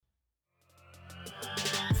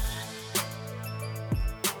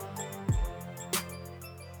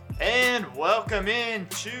Welcome in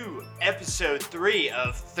to episode 3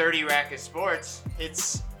 of 30 Rack of Sports.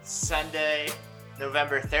 It's Sunday,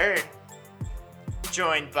 November 3rd.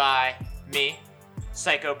 Joined by me,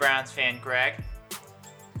 Psycho Browns fan Greg.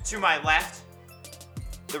 To my left,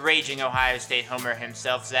 the raging Ohio State homer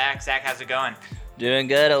himself, Zach. Zach, how's it going? Doing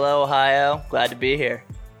good. Hello, Ohio. Glad to be here.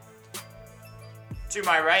 To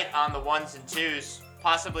my right, on the ones and twos,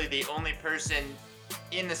 possibly the only person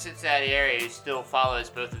in the Cincinnati area who still follows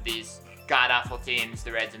both of these god-awful teams,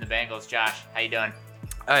 the Reds and the Bengals. Josh, how you doing?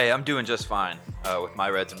 Hey, I'm doing just fine with my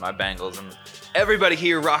Reds and my Bengals, and everybody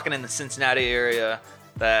here rocking in the Cincinnati area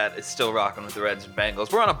that is still rocking with the Reds and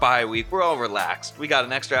Bengals. We're on a bye week. We're all relaxed. We got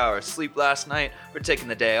an extra hour of sleep last night. We're taking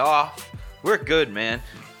the day off. We're good, man.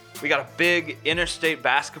 We got a big interstate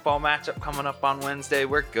basketball matchup coming up on Wednesday.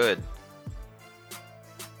 We're good.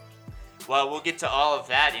 Well, we'll get to all of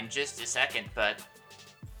that in just a second, but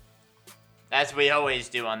as we always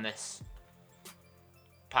do on this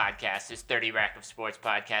podcast, this 30 Rack of Sports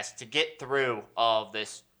podcast, to get through all of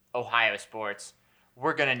this Ohio sports,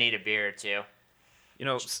 we're going to need a beer or two. You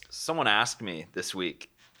know, someone asked me this week,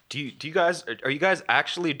 are you guys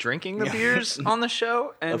actually drinking the beers on the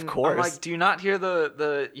show? And of course. I'm like, do you not hear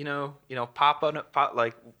the pop,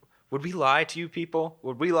 like, would we lie to you people?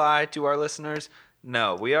 Would we lie to our listeners?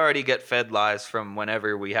 No, we already get fed lies from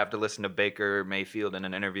whenever we have to listen to Baker Mayfield in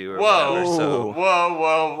an interview or whatever. So.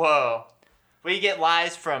 Whoa. We get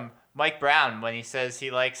lies from Mike Brown when he says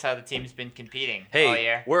he likes how the team's been competing all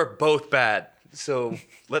year. Hey, we're both bad. So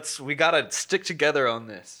we got to stick together on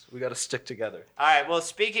this. We got to stick together. All right, well,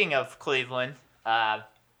 speaking of Cleveland,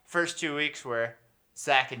 first 2 weeks were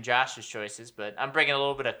Zach and Josh's choices, but I'm bringing a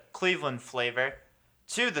little bit of Cleveland flavor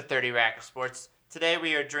to the 30 Rack of Sports. Today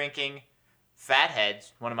we are drinking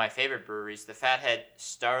Fatheads, one of my favorite breweries, the Fathead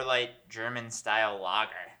Starlight German-style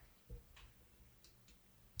lager.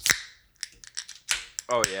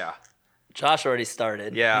 Oh, yeah. Josh already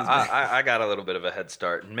started. Yeah, I got a little bit of a head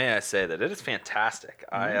start. And may I say that it is fantastic.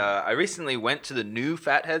 I recently went to the new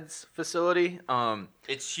Fatheads facility.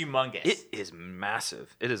 It's humongous. It is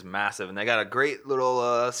massive. And they got a great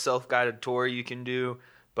little self-guided tour you can do.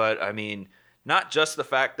 But, I mean, not just the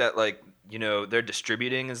fact that, like, you know, their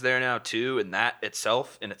distributing is there now too, and that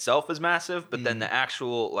itself is massive. But then the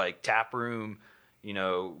actual like tap room, you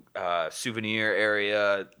know, souvenir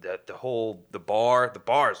area, the bar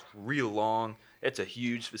is real long. It's a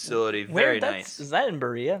huge facility, very nice. Is that in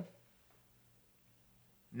Berea?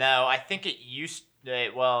 No, I think it used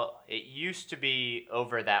to be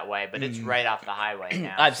over that way, but it's right off the highway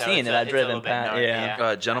now. I've seen it. I've driven past.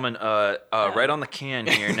 Yeah. Gentlemen, right on the can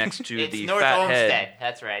here next to it's the North Fathead. Olmsted.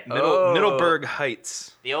 That's right. Middleburg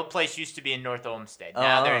Heights. The old place used to be in North Olmsted.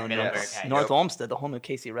 Now they're in Middleburg Heights. North Olmsted, the home of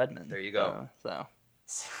Casey Redmond. There you go.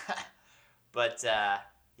 But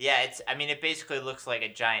yeah, it basically looks like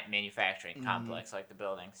a giant manufacturing complex, like the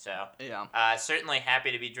building. So yeah, certainly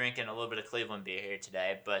happy to be drinking a little bit of Cleveland beer here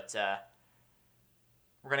today. But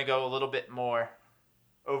we're gonna go a little bit more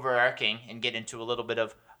overarching and get into a little bit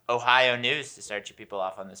of Ohio news to start you people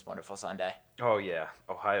off on this wonderful Sunday. Oh yeah,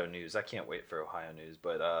 Ohio news. I can't wait for Ohio news.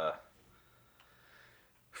 But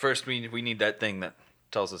first we need that thing that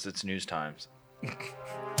tells us it's news times.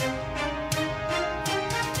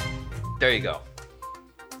 There you go.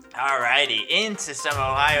 Alrighty, into some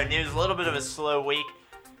Ohio news. A little bit of a slow week.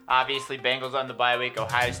 Obviously, Bengals on the bye week,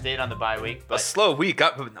 Ohio State on the bye week. But a slow week.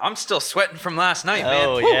 I'm still sweating from last night, man.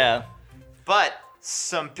 Oh, Woo! yeah. But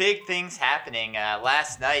some big things happening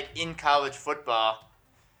last night in college football.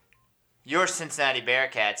 Your Cincinnati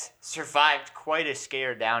Bearcats survived quite a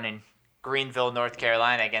scare down in Greenville, North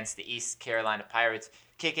Carolina against the East Carolina Pirates,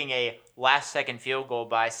 kicking a last-second field goal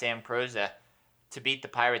by Sam Croza to beat the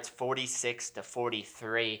Pirates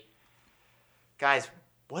 46-43. Guys,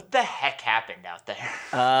 what the heck happened out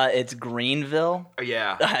there? It's Greenville.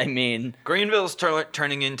 Yeah. I mean, Greenville's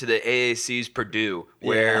turning into the AAC's Purdue,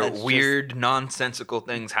 where weird, nonsensical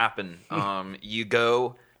things happen.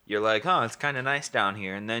 You're like, oh, it's kind of nice down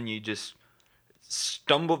here, and then you just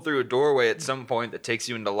stumble through a doorway at some point that takes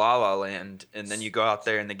you into La La Land, and then you go out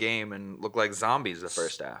there in the game and look like zombies the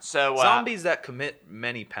first half. So zombies that commit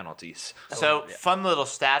many penalties. Fun little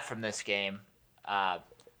stat from this game.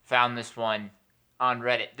 Found this one on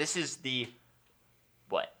Reddit. This is the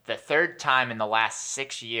third time in the last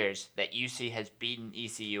 6 years that UC has beaten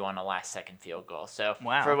ECU on a last-second field goal. So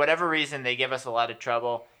for whatever reason, they give us a lot of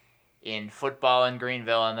trouble in football in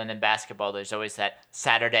Greenville, and then in basketball, there's always that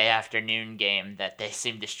Saturday afternoon game that they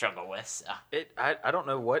seem to struggle with. So. I don't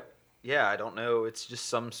know what. Yeah, I don't know. It's just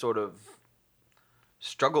some sort of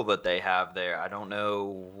struggle that they have there. I don't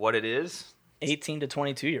know what it is. 18 to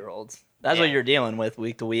 22-year-olds. That's Yeah. what you're dealing with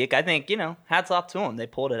week to week. I think, hats off to them. They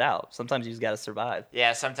pulled it out. Sometimes you just got to survive.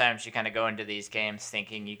 Yeah, sometimes you kind of go into these games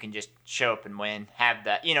thinking you can just show up and win, have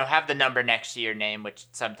the number next to your name, which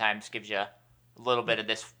sometimes gives you a little bit of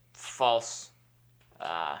this false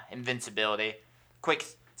invincibility. Quick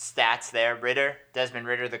stats there. Desmond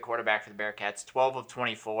Ridder, the quarterback for the Bearcats, 12 of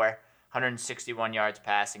 24, 161 yards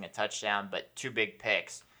passing, a touchdown, but 2 big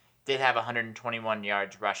picks. Did have 121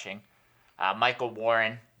 yards rushing. Michael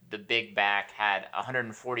Warren, the big back, had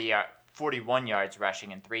 41 yards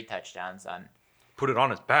rushing and 3 touchdowns on Put it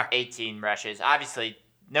on his back. 18 rushes. Obviously,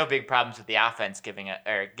 no big problems with the offense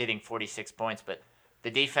getting 46 points, but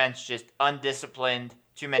the defense just undisciplined,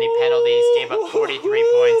 too many penalties, gave up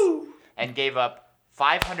 43 points, and gave up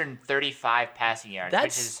 535 passing yards,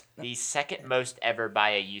 which is the second most ever by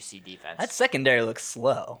a UC defense. That secondary looks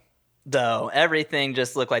slow, though. Everything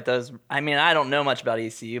just looked like those. I mean, I don't know much about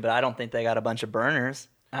ECU, but I don't think they got a bunch of burners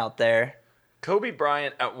out there. Kobe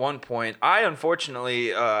Bryant at one point, I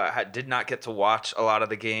unfortunately did not get to watch a lot of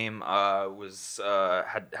the game.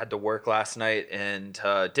 Had to work last night and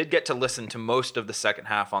did get to listen to most of the second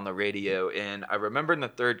half on the radio. And I remember in the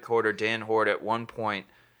third quarter, Dan Horde at one point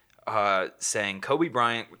saying Kobe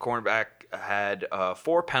Bryant, the cornerback, had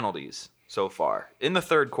 4 penalties so far in the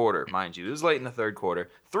third quarter, mind you. It was late in the third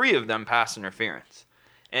quarter. 3 of them pass interference.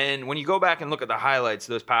 And when you go back and look at the highlights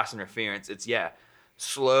of those pass interference, it's,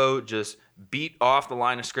 slow, just beat off the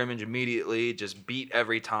line of scrimmage immediately, just beat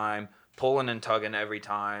every time, pulling and tugging every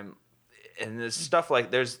time. And there's stuff like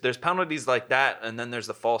there's penalties like that, and then there's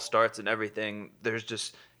the false starts and everything. There's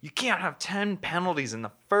just, you can't have 10 penalties in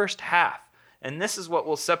the first half. And this is what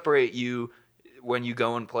will separate you when you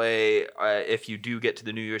go and play, if you do get to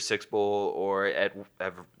the New Year's Six Bowl, or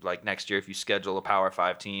like next year if you schedule a Power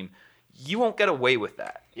 5 team. You won't get away with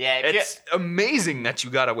that. Yeah, it's amazing that you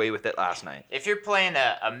got away with it last night. If you're playing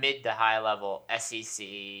a mid to high level SEC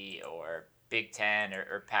or Big Ten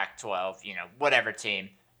or Pac-12, whatever team,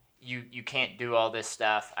 you can't do all this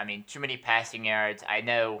stuff. I mean, too many passing yards. I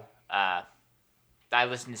know. I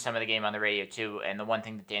listened to some of the game on the radio too, and the one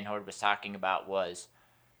thing that Dan Horde was talking about was,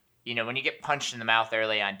 when you get punched in the mouth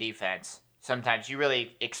early on defense, sometimes you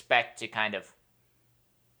really expect to kind of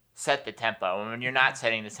set the tempo. And when you're not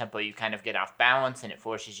setting the tempo, you kind of get off balance, and it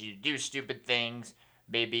forces you to do stupid things.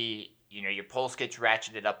 Maybe, your pulse gets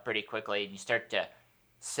ratcheted up pretty quickly, and you start to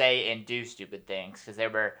say and do stupid things. Because there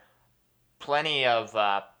were plenty of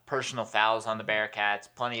personal fouls on the Bearcats,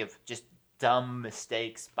 plenty of just dumb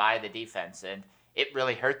mistakes by the defense, and it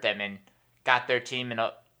really hurt them and got their team in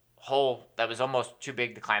a hole that was almost too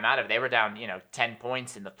big to climb out of. They were down, 10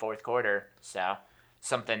 points in the fourth quarter, so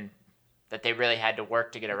something that they really had to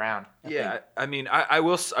work to get around. Yeah, I mean, I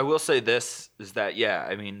will say this is that,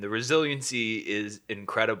 the resiliency is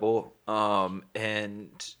incredible,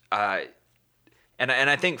 and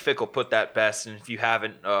I think Fickle put that best. And if you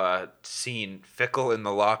haven't seen Fickle in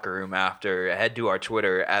the locker room after, head to our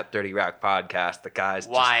Twitter at 30 Rack Podcast. The guy's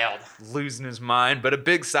wild, just losing his mind, but a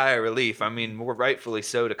big sigh of relief. I mean, more rightfully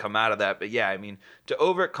so to come out of that. But to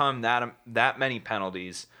overcome that many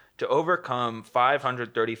penalties, to overcome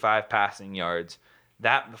 535 passing yards,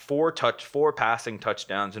 that 4 passing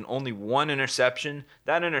touchdowns, and only 1 interception.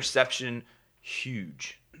 That interception,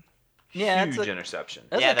 huge. Yeah, huge interception.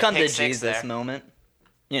 That's a come to Jesus moment.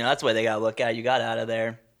 That's the way they got to look at it. You got out of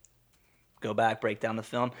there, go back, break down the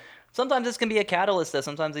film. Sometimes this can be a catalyst, though.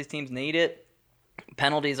 Sometimes these teams need it.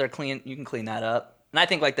 Penalties are clean. You can clean that up. And I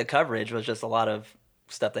think the coverage was just a lot of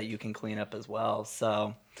stuff that you can clean up as well.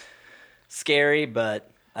 So scary,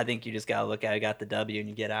 but I think you just got to look at it, got the W, and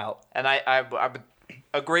you get out. And I would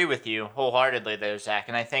agree with you wholeheartedly there, Zach.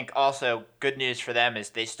 And I think also good news for them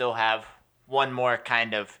is they still have one more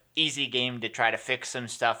kind of easy game to try to fix some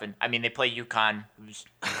stuff. And, they play UConn, who's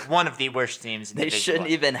one of the worst teams in the They shouldn't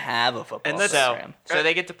even have a football program. So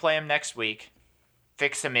they get to play them next week,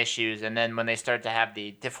 fix some issues, and then when they start to have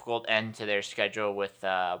the difficult end to their schedule with,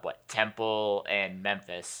 Temple and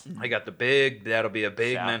Memphis. That'll be a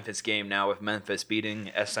big Memphis game now, with Memphis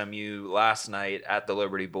beating SMU last night at the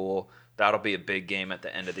Liberty Bowl. That'll be a big game at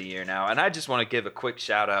the end of the year now. And I just want to give a quick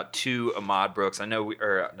shout out to Ahmad Brooks.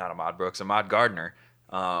 Ahmad Gardner.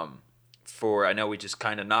 I know we just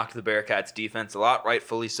kind of knocked the Bearcats defense a lot,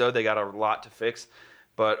 rightfully so. They got a lot to fix.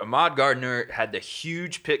 But Ahmad Gardner had the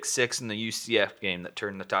huge pick 6 in the UCF game that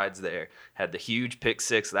turned the tides there. Had the huge pick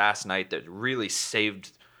 6 last night that really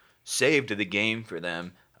saved the game for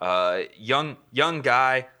them. Young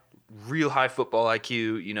guy, real high football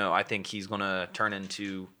IQ. I think he's going to turn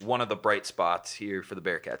into one of the bright spots here for the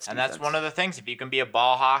Bearcats defense. And that's one of the things. If you can be a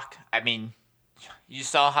ball hawk, you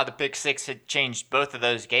saw how the pick six had changed both of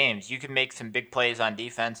those games. You can make some big plays on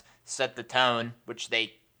defense, set the tone, which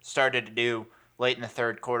they started to do late in the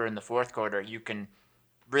third quarter and the fourth quarter. You can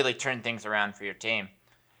really turn things around for your team.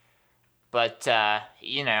 But,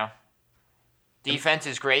 defense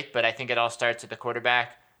is great, but I think it all starts at the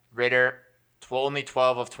quarterback. Ridder, only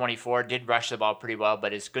 12 of 24, did rush the ball pretty well,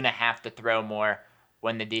 but is going to have to throw more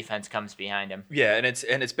when the defense comes behind him. Yeah, and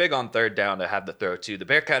it's big on third down to have the throw too. The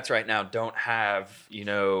Bearcats right now don't have,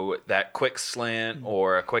 that quick slant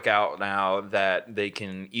or a quick out now that they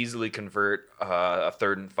can easily convert a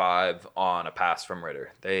 3rd and 5 on a pass from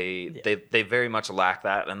Ridder. They very much lack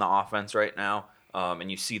that in the offense right now, and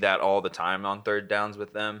you see that all the time on third downs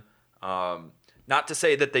with them. Not to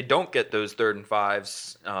say that they don't get those 3rd and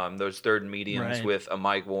 5s, those 3rd and mediums with a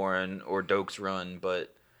Mike Warren or Dokes run,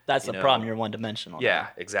 but that's the problem. You're one-dimensional. Yeah,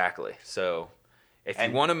 exactly. So if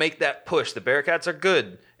you want to make that push, the Bearcats are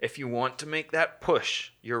good. If you want to make that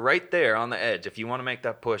push, you're right there on the edge. If you want to make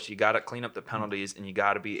that push, you got to clean up the penalties, and you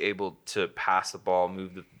got to be able to pass the ball,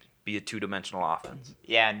 be a two-dimensional offense.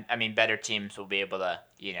 Yeah, and I mean, better teams will be able to,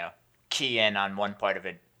 key in on one part of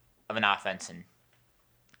an offense and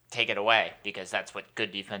take it away, because that's what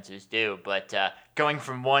good defenses do. But going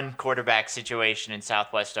from one quarterback situation in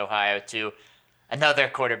Southwest Ohio to another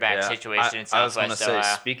quarterback situation in Southwest Ohio. I was going to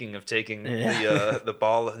say, speaking of taking the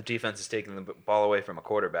ball, the defense is taking the ball away from a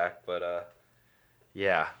quarterback, but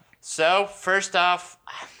yeah. So, first off,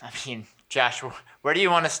 I mean, Josh, where do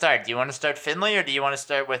you want to start? Do you want to start Finley, or do you want to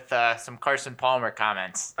start with some Carson Palmer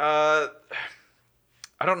comments?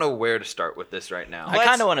 I don't know where to start with this right now. I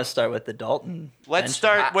kind of want to start with the Dalton. Let's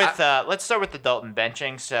start with the Dalton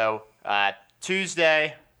benching. So,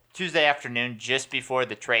 Tuesday afternoon, just before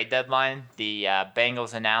the trade deadline, the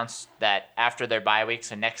Bengals announced that after their bye week,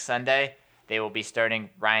 so next Sunday, they will be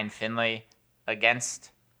starting Ryan Finley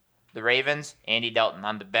against the Ravens. Andy Dalton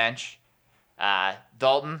on the bench.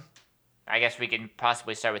 Dalton, I guess we can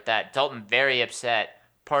possibly start with that. Dalton very upset.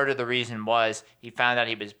 Part of the reason was he found out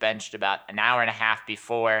he was benched about an hour and a half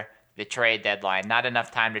before the trade deadline. Not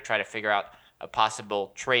enough time to try to figure out a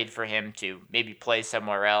possible trade for him to maybe play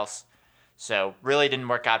somewhere else. So really didn't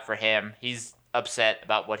work out for him. He's upset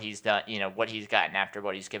about what he's done, what he's gotten after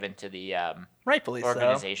what he's given to the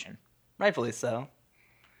organization. Rightfully so.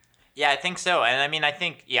 Yeah, I think so. And I mean, I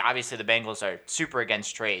think, obviously the Bengals are super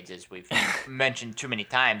against trades, as we've mentioned too many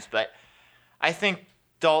times. But I think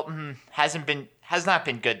Dalton has not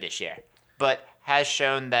been good this year, but has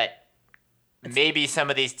shown that maybe some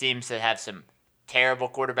of these teams that have some terrible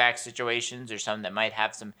quarterback situations or some that might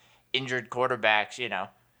have some injured quarterbacks,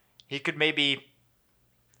 he could maybe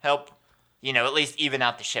help, at least even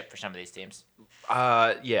out the ship for some of these teams.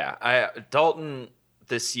 Dalton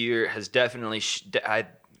this year has definitely. I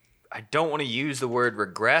don't want to use the word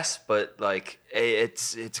regress, but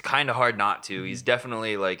it's kind of hard not to. Mm-hmm. He's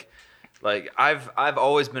definitely I've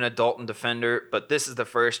always been a Dalton defender, but this is the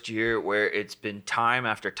first year where it's been time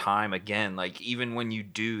after time again. Even when you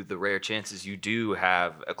do, the rare chances you do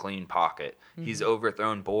have a clean pocket. Mm-hmm. He's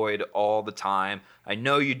overthrown Boyd all the time. I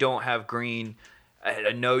know you don't have Green.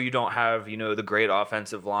 I know you don't have, the great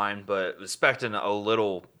offensive line, but expecting a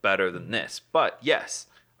little better than this. But yes,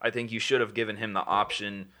 I think you should have given him the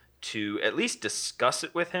option to at least discuss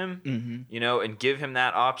it with him, mm-hmm. And give him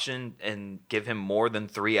that option and give him more than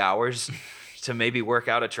 3 hours to maybe work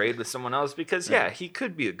out a trade with someone else, because he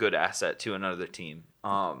could be a good asset to another team.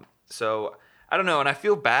 So I don't know. And I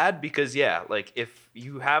feel bad because if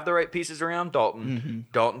you have the right pieces around Dalton, mm-hmm.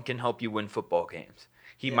 Dalton can help you win football games.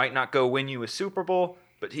 He might not go win you a Super Bowl,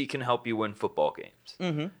 but he can help you win football games.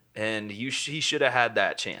 Mm-hmm. And he should have had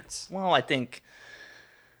that chance. Well, I think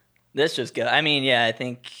this just go. I mean, I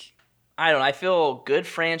think. I feel good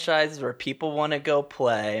franchises where people want to go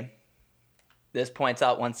play. This points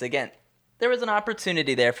out once again, there was an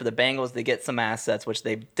opportunity there for the Bengals to get some assets, which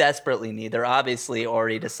they desperately need. They're obviously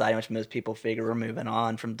already deciding, which most people figure we're moving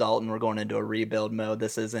on from Dalton. We're going into a rebuild mode.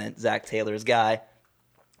 This isn't Zach Taylor's guy.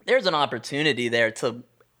 There's an opportunity there to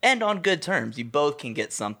end on good terms. You both can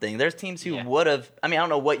get something. There's teams who would have, I don't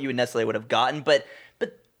know what you necessarily would have gotten, but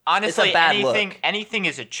honestly, it's a bad anything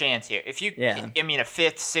is a chance here. If you, a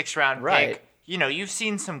 5th, 6th round pick, you've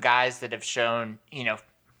seen some guys that have shown,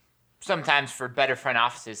 sometimes for better front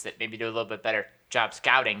offices that maybe do a little bit better job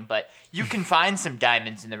scouting, but you can find some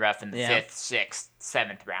diamonds in the rough in the 5th, 6th,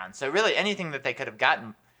 7th round. So really anything that they could have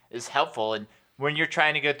gotten is helpful. And when you're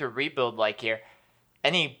trying to go through a rebuild like here,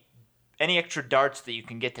 any extra darts that you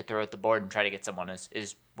can get to throw at the board and try to get someone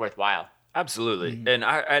is worthwhile. Absolutely. And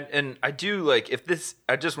I do like if this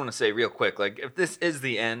I just want to say real quick, like if this is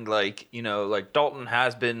the end, like, like Dalton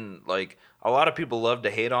has been like a lot of people love to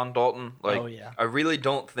hate on Dalton. Like I really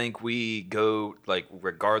don't think we go like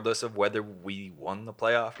regardless of whether we won the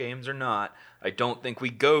playoff games or not, I don't think we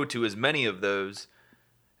go to as many of those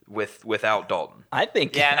without Dalton. I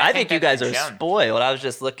think you guys are spoiled. I was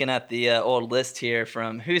just looking at the old list here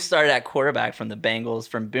from who started at quarterback from the Bengals,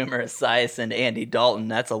 from Boomer Esiason and Andy Dalton.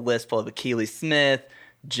 That's a list full of Akili Smith,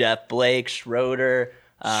 Jeff Blake, Schroeder.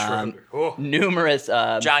 Numerous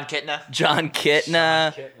John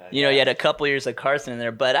Kitna. You had a couple years of Carson in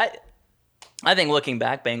there, but I think looking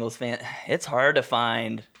back, Bengals fan, it's hard to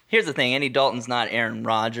find. Here's the thing: Andy Dalton's not Aaron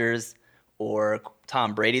Rodgers or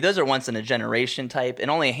Tom Brady. Those are once in a generation type,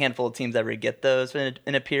 and only a handful of teams ever get those in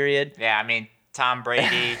a period. Yeah, I mean, Tom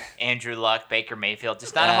Brady, Andrew Luck, Baker Mayfield.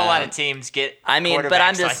 Just not a whole lot of teams get. But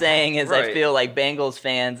I'm just saying is I feel like Bengals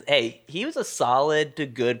fans. Hey, he was a solid to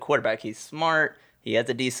good quarterback. He's smart. He has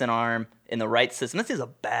a decent arm in the right system. This is a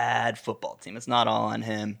bad football team. It's not all on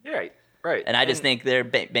him. Right. And I just think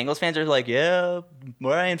Bengals fans are like, yeah,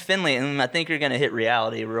 Ryan Finley. And I think you're going to hit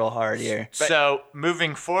reality real hard here. So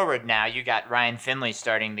moving forward now, you got Ryan Finley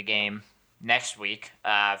starting the game next week.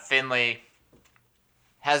 Finley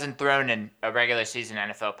hasn't thrown in a regular season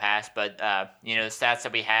NFL pass, but, the stats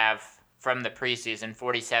that we have from the preseason,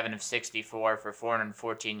 47 of 64 for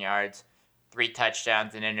 414 yards, 3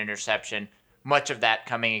 touchdowns and an interception. Much of that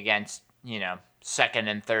coming against, second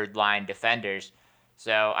and third line defenders.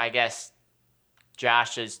 So I guess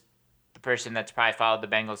Josh is the person that's probably followed the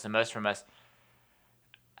Bengals the most from us.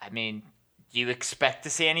 I mean, do you expect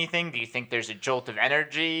to see anything? Do you think there's a jolt of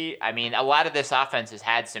energy? I mean, a lot of this offense has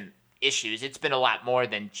had some issues. It's been a lot more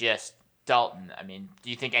than just Dalton. I mean,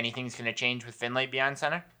 do you think anything's going to change with Finley beyond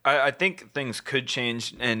center? I think things could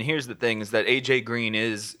change, and here's the thing: is that AJ Green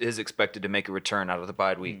is expected to make a return out of the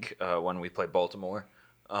bye week when we play Baltimore.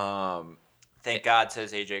 Thank God,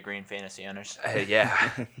 says AJ Green fantasy owners.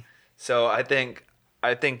 Yeah. So I think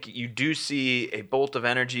you do see a bolt of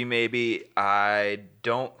energy. Maybe I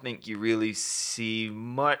don't think you really see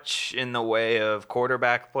much in the way of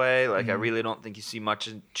quarterback play. Like I really don't think you see much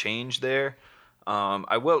change there.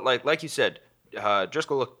 I will like you said,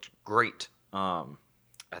 Driscoll looked great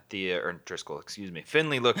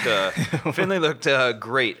Finley looked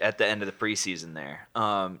great at the end of the preseason there.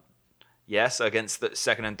 Yes, against the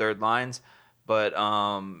second and third lines, but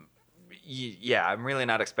I'm really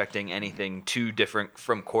not expecting anything too different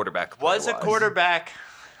from quarterback play. Was a quarterback?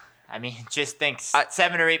 I mean, just think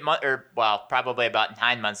 7 or 8 months, probably about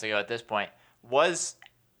 9 months ago at this point, was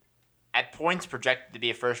at points projected to be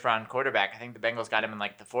a first-round quarterback. I think the Bengals got him in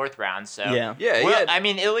like the 4th round. So I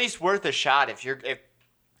mean, at least worth a shot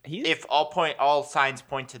if all signs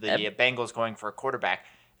point to the Bengals going for a quarterback.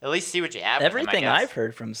 At least see what you have. Everything I've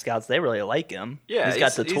heard from scouts, they really like him. Yeah, he's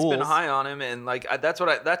got the tools. He's been high on him, and that's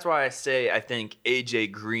why I say I think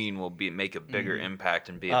AJ Green will make a bigger impact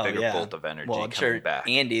and be a bigger bolt of energy coming back.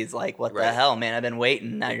 Andy's like, what the hell, man? I've been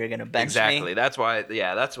waiting. Now you're gonna bench me. Exactly. That's why.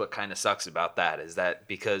 Yeah, that's what kind of sucks about that is that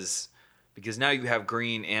because now you have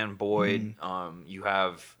Green and Boyd. You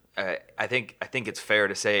have. I think it's fair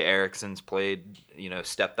to say Erickson's played,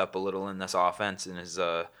 stepped up a little in this offense and has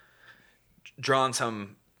drawn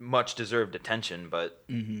some much deserved attention, but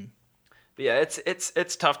yeah,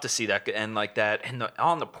 it's tough to see that and like that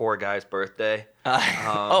on the poor guy's birthday.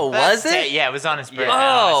 Was it? Yeah, it was on his birthday.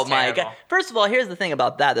 Oh my God! First of all, here's the thing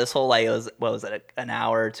about that. This whole an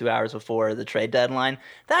hour or 2 hours before the trade deadline?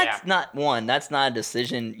 That's not a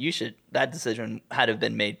decision. That decision had to have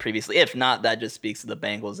been made previously. If not, that just speaks to the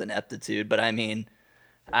Bengals' ineptitude. But I mean,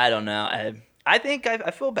 I don't know. I think I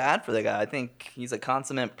feel bad for the guy. I think he's a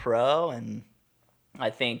consummate pro and. I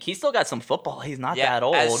think he's still got some football. He's not that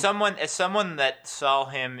old. As someone that saw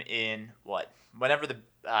him in whenever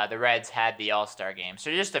the Reds had the All-Star game, so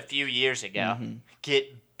just a few years ago, get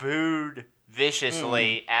booed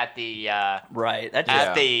viciously at the softball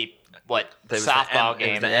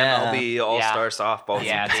game. The MLB All-Star softball game.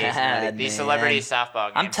 Yeah, the celebrity softball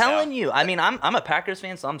game. I'm telling you. I mean, I'm a Packers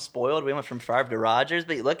fan, so I'm spoiled. We went from Favre to Rodgers,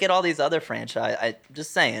 but look at all these other franchises. I'm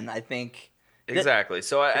just saying. I think. Exactly.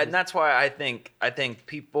 So, and that's why I think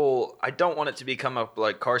people. I don't want it to become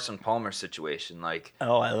a Carson Palmer situation. Like,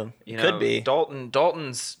 could be.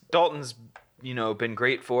 Dalton's been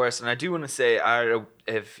great for us. And I do want to say,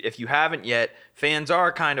 if you haven't yet, fans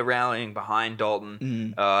are kind of rallying behind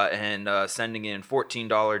Dalton and sending in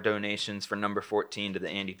 $14 donations for number 14 to the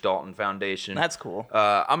Andy Dalton Foundation. That's cool.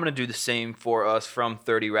 I'm going to do the same for us from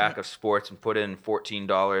 30 Rack of Sports and put in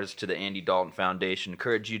 $14 to the Andy Dalton Foundation.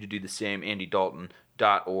 Encourage you to do the same,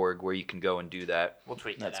 andydalton.org, where you can go and do that. We'll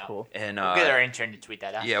tweet that out. That's cool. And we'll get our intern to tweet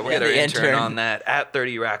that out. Yeah, we'll get our intern on that at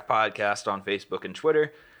 30 Rack Podcast on Facebook and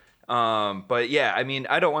Twitter. But yeah, I mean,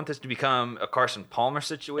 I don't want this to become a Carson Palmer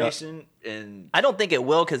situation. And I don't think it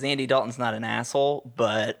will, because Andy Dalton's not an asshole.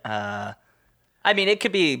 But I mean, it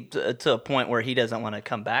could be to a point where he doesn't want to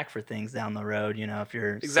come back for things down the road. If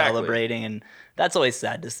you're celebrating, and that's always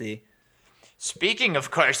sad to see. Speaking of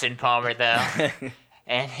Carson Palmer, though,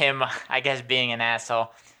 and him, I guess, being an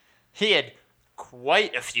asshole, he had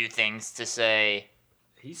quite a few things to say.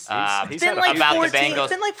 He's It's It's had been, a like few- about the 14, Bengals.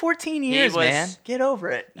 it's been like 14 years, was- man. Get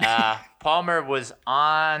over it. Palmer was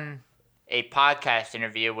on a podcast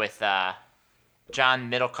interview with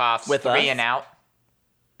John Middlecoff's With Three us? and Out,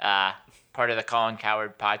 part of the Colin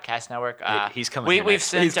Cowherd Podcast Network. He's coming here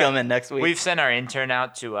next. He's coming next week. We've sent our intern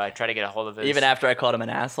out to try to get a hold of his. Even after I called him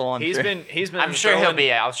an asshole, I'm He's sure. been I'm sure he'll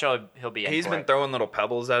be. I'll show he'll be. He's for been it. throwing little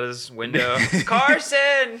pebbles at his window.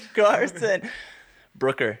 Carson. Carson.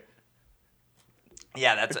 Brooker.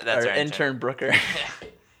 Yeah, that's Our our intern Brooker.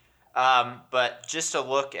 But just to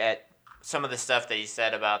look at some of the stuff that he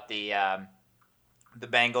said about the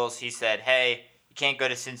Bengals, he said, "Hey, you can't go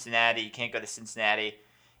to Cincinnati. You can't go to Cincinnati.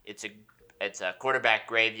 It's a quarterback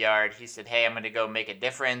graveyard." He said, "Hey, I'm going to go make a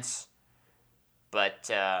difference," but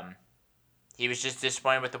he was just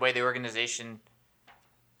disappointed with the way the organization,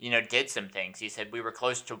 did some things. He said, "We were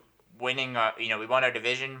close to winning. We won our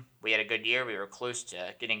division. We had a good year. We were close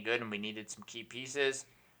to getting good, and we needed some key pieces,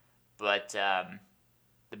 but."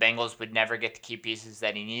 The Bengals would never get the key pieces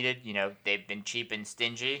that he needed. They've been cheap and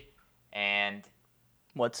stingy, and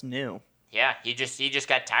What's new? yeah, he just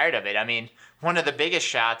got tired of it. I mean, one of the biggest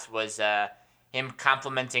shots was him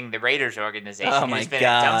complimenting the Raiders organization, Oh, my who's been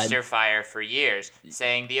God. a dumpster fire for years,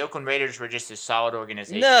 saying the Oakland Raiders were just a solid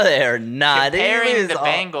organization. No, they're not. Comparing the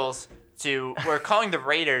Bengals to, we're calling the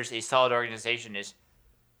Raiders a solid organization is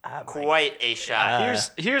quite a shot.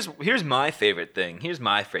 Here's my favorite thing. Here's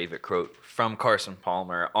my favorite quote from Carson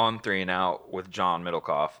Palmer on 3 and Out with John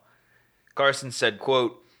Middlecoff. Carson said,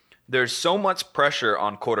 quote, "There's so much pressure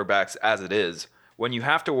on quarterbacks as it is. When you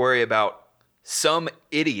have to worry about some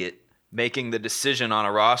idiot making the decision on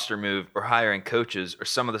a roster move or hiring coaches or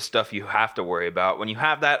some of the stuff you have to worry about, when you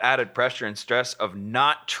have that added pressure and stress of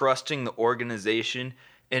not trusting the organization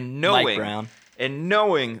and Mike knowing Brown.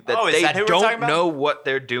 that Oh, is they that who we're talking don't about? know what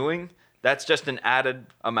they're doing, that's just an added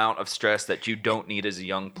amount of stress that you don't need as a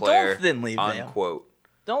young player." thinly veil. Unquote.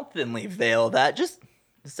 Don't thinly veil that. Just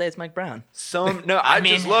say it's Mike Brown. I I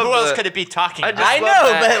mean, just love who else the- could it be talking I about? just I love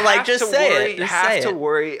know, that. but, like, Have just to say it. worry- Just have say to it.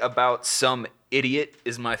 worry about some idiot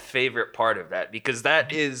is my favorite part of that, because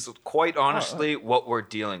that is quite honestly what we're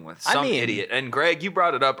dealing with. I Some mean- idiot. And Greg, you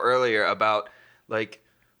brought it up earlier about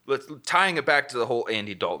tying it back to the whole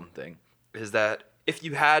Andy Dalton thing, is that if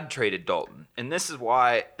you had traded Dalton, and this is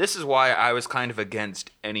why I was kind of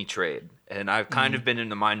against any trade, and I've kind of been in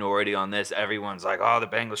the minority on this. Everyone's like, "Oh, the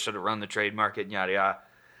Bengals should have run the trade market," and yada yada.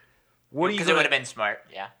 Because it would have been smart,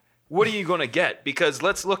 yeah. What are you going to get? Because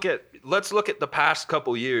let's look at the past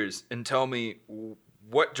couple years and tell me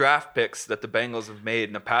what draft picks that the Bengals have made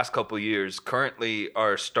in the past couple years currently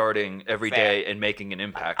are starting every day and making an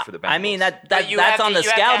impact for the Bengals. I mean, But you that's have on to- the you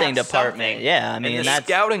have to scouting have department. something. Yeah, I and mean, the that's.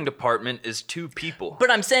 scouting department is 2 people.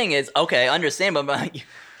 But I'm saying is okay, understand,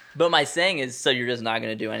 but my saying is, so you're just not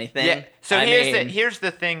going to do anything. Yeah. So I mean, here's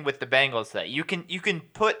the thing with the Bengals that you can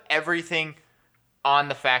put everything on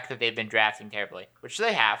the fact that they've been drafting terribly, which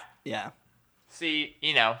they have. Yeah. See,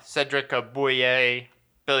 Cedric Boyer,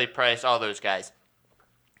 Billy Price, all those guys.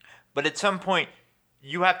 But at some point,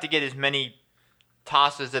 you have to get as many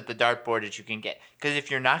tosses at the dartboard as you can get. Because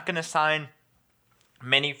if you're not going to sign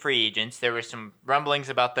many free agents, there were some rumblings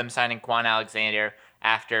about them signing Quan Alexander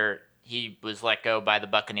after he was let go by the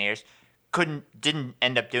Buccaneers. Didn't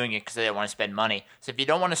end up doing it because they didn't want to spend money. So if you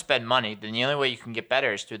don't want to spend money, then the only way you can get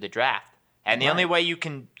better is through the draft. And the only way you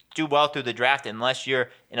can do well through the draft, unless you're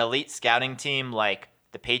an elite scouting team like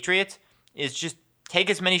the Patriots, is just take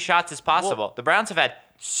as many shots as possible. The Browns have had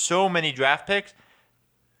so many draft picks,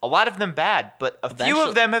 a lot of them bad, but a few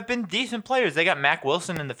of them have been decent players. They got Mac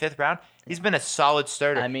Wilson in the 5th round. He's been a solid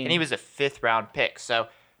starter, I mean- and he was a 5th round pick. So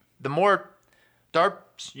the more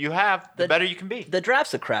darts you have, the better you can be. The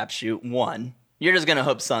draft's a crapshoot. 1, you're just going to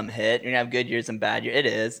hope some hit. You're going to have good years and bad years. It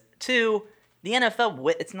is. 2, the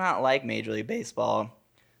NFL, it's not like Major League Baseball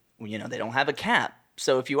they don't have a cap.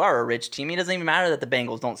 So if you are a rich team, it doesn't even matter that the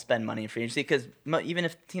Bengals don't spend money in free agency because even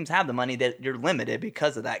if teams have the money, that you're limited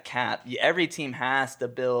because of that cap. Every team has to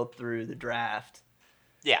build through the draft.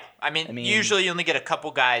 Yeah, I mean usually you only get a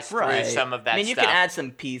couple guys through some of that stuff. I mean, you can add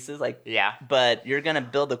some pieces, but you're going to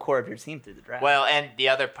build the core of your team through the draft. Well, and the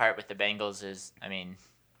other part with the Bengals is, I mean,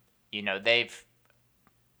 they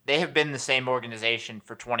have been the same organization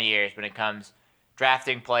for 20 years when it comes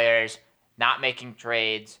drafting players, not making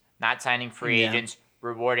trades, not signing free agents,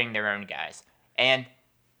 rewarding their own guys. And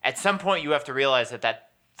at some point you have to realize that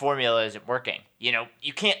formula isn't working. You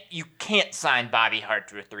can't sign Bobby Hart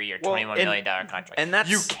to a 3-year, $21 million contract. And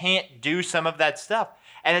you can't do some of that stuff.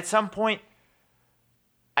 And at some point,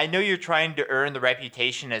 I know you're trying to earn the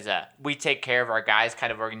reputation as a we take care of our guys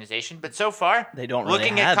kind of organization, but so far, they don't really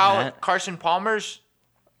looking have at that. Carson Palmer's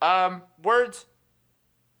words,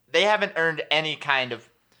 they haven't earned any kind of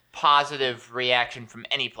positive reaction from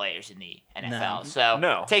any players in the NFL.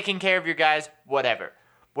 No. Taking care of your guys, whatever.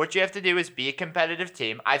 What you have to do is be a competitive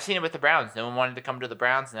team. I've seen it with the Browns. No one wanted to come to the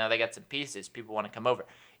Browns. Now they got some pieces. People want to come over.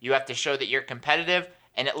 You have to show that you're competitive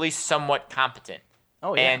and at least somewhat competent.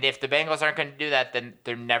 Oh, yeah. And if the Bengals aren't going to do that, then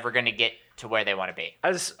they're never going to get to where they want to be.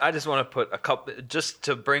 I just want to put a couple just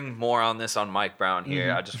to bring more on this on Mike Brown here.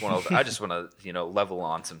 Mm-hmm. I just want to level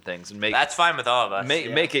on some things and make that's fine with all of us.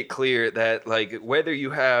 Make it clear that whether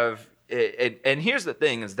you have. And here's the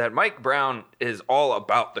thing: is that Mike Brown is all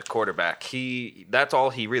about the quarterback. That's all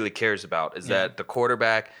he really cares about is that the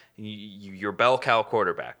quarterback, your bell cow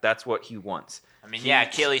quarterback. That's what he wants. I mean,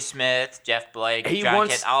 Keely Smith, Jeff Blake, John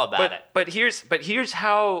Kent, all about it. But here's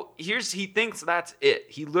he thinks that's it.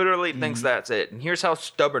 He literally thinks that's it. And here's how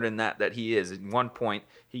stubborn in that he is. At one point,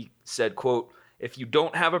 he said, "quote If you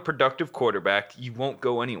don't have a productive quarterback, you won't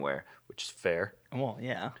go anywhere," which is fair. Well,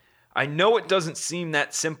 yeah. I know it doesn't seem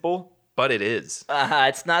that simple. But it is.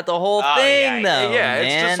 It's not the whole thing, though. Yeah, man.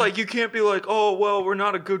 It's just like you can't be like, oh, well, we're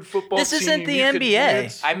not a good football team. This isn't the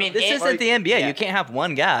NBA. I mean, this isn't the NBA. Yeah. You can't have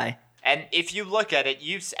one guy. And if you look at it,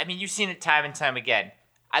 you've seen it time and time again.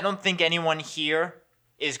 I don't think anyone here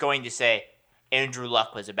is going to say Andrew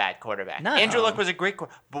Luck was a bad quarterback. No. Andrew Luck was a great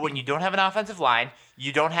quarterback. But when you don't have an offensive line,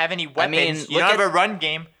 you don't have any weapons, you don't have a run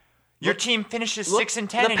game. Your team finishes 6-10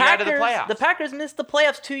 and you're out of the playoffs. The Packers missed the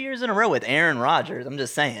playoffs 2 years in a row with Aaron Rodgers. I'm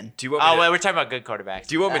just saying. We're talking about good quarterbacks.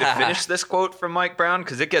 Do you want me to finish this quote from Mike Brown?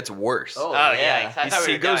 Because it gets worse. Oh yeah.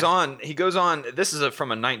 He goes on. This is from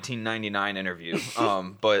a 1999 interview.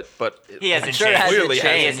 But he hasn't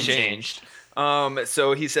changed.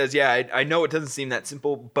 So he says, I know it doesn't seem that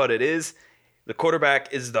simple, but it is. The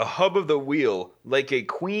quarterback is the hub of the wheel, like a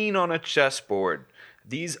queen on a chessboard.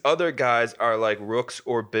 These other guys are like rooks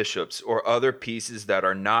or bishops or other pieces that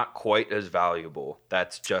are not quite as valuable.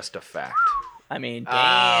 That's just a fact. I mean,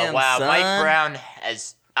 damn, wow. son. Mike Brown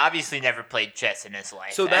has obviously never played chess in his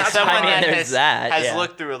life. So that's someone that has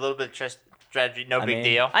looked through a little bit of chess strategy. No big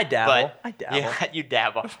deal. I dabble. Yeah, you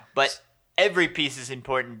dabble. But every piece is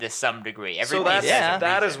important to some degree.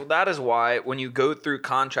 That is why when you go through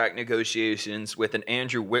contract negotiations with an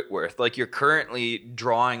Andrew Whitworth, like you're currently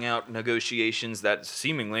drawing out negotiations that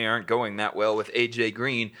seemingly aren't going that well with AJ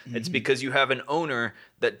Green, it's because you have an owner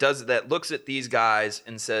that looks at these guys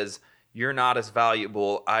and says, "You're not as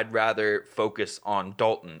valuable. I'd rather focus on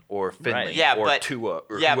Dalton or Finley or Tua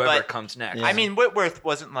or whoever comes next." Yeah. I mean, Whitworth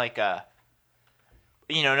wasn't like an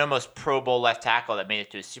almost Pro Bowl left tackle that made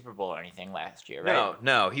it to a Super Bowl or anything last year, right?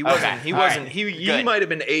 No, he wasn't. Okay. He wasn't. Right. He might have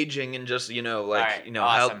been aging and just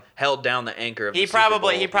awesome. held down the anchor of he the Super Bowl.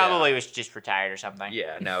 He probably was just retired or something.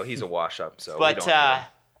 Yeah, no, he's a wash up. So, but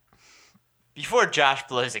before Josh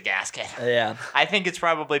blows a gasket, I think it's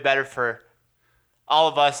probably better for all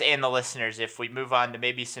of us and the listeners if we move on to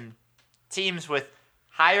maybe some teams with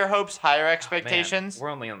higher hopes, higher expectations. Man, we're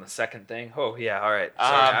only on the second thing. Oh, yeah, all right.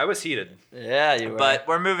 Sorry, I was heated. Yeah, you were. But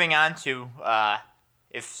we're moving on to,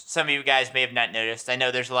 if some of you guys may have not noticed, I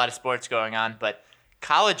know there's a lot of sports going on, but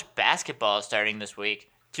college basketball is starting this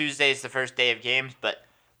week. Tuesday's the first day of games, but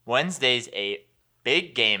Wednesday's a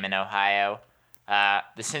big game in Ohio. The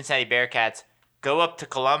Cincinnati Bearcats go up to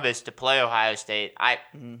Columbus to play Ohio State.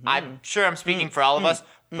 I'm sure I'm speaking for all of us,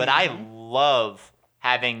 but I love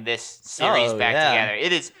having this series back together.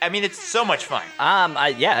 It is. I mean, it's so much fun.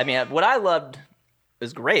 What I loved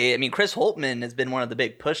was great. I mean, Chris Holtmann has been one of the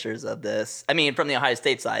big pushers of this. I mean, from the Ohio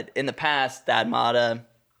State side. In the past, Thad Matta,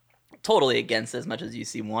 totally against as much as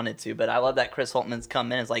UC wanted to, but I love that Chris Holtmann's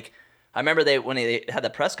come in. It's like, I remember when they had the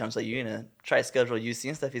press conference, like, you're going to try to schedule UC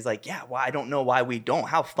and stuff. He's like, I don't know why we don't.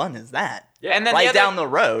 How fun is that? Yeah. And then down the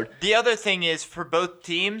road. The other thing is, for both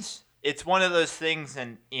teams, it's one of those things,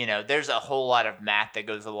 and there's a whole lot of math that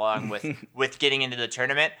goes along with getting into the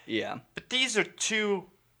tournament. Yeah. But these are two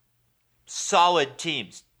solid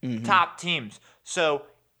teams, top teams. So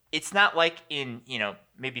it's not like in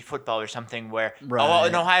maybe football or something where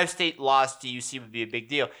an Ohio State loss to UC would be a big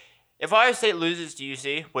deal. If Ohio State loses to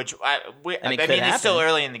UC, which I mean it's still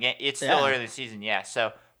early in the game. It's still early in the season, yeah.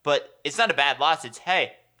 So, but it's not a bad loss. It's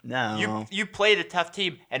no, you played a tough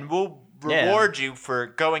team, and we'll reward you for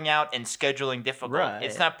going out and scheduling difficult. Right.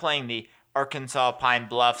 It's not playing the Arkansas Pine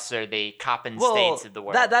Bluffs or the Coppin States of the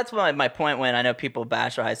world. That's my point when I know people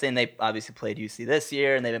bash Ohio State, and they obviously played UC this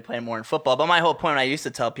year, and they've been playing more in football. But my whole point I used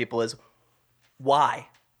to tell people is, why?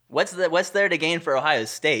 What's there to gain for Ohio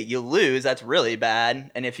State? You lose, that's really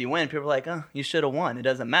bad. And if you win, people are like, oh, you should have won. It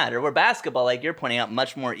doesn't matter. Where basketball, like you're pointing out,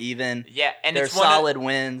 much more even. Yeah, and they're solid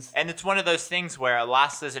wins. And it's one of those things where a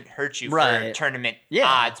loss doesn't hurt you for tournament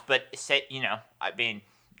odds. But I mean,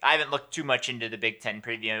 I haven't looked too much into the Big Ten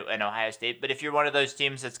preview in Ohio State. But if you're one of those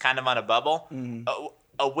teams that's kind of on a bubble,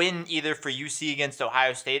 a win either for UC against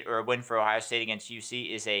Ohio State or a win for Ohio State against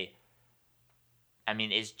UC is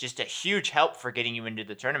just a huge help for getting you into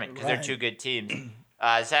the tournament because they're two good teams.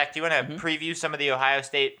 Zach, do you want to preview some of the Ohio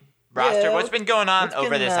State roster? Yeah, what's been going on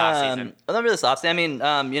over this offseason? I mean,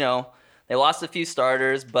 they lost a few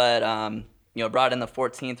starters, but brought in the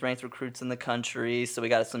 14th ranked recruits in the country. So we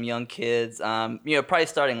got some young kids. Probably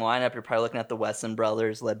starting lineup, you're probably looking at the Wesson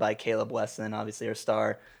brothers, led by Caleb Wesson, obviously our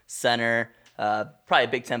star center. Probably a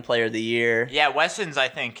Big Ten Player of the Year. Yeah, Wesson's, I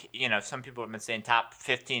think, some people have been saying top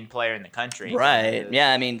 15 player in the country. Right.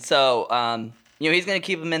 Yeah, I mean, so, he's going to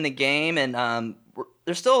keep them in the game, and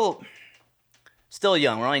they're still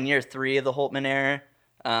young. We're only in year 3 of the Holtmann era.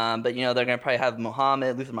 But, they're going to probably have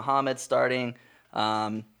Luther Muhammad starting,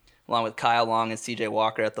 along with Kyle Long and CJ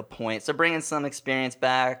Walker at the point. So bringing some experience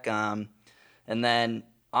back. And then,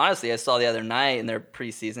 honestly, I saw the other night in their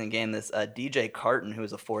preseason game this DJ Carton, who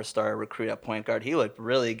was a 4-star recruit at point guard. He looked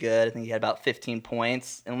really good. I think he had about 15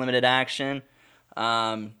 points in limited action.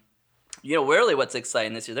 Really what's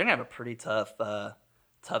exciting this year, they're going to have a pretty tough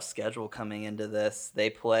schedule coming into this. They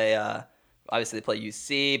play, obviously they play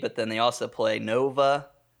UC, but then they also play Nova,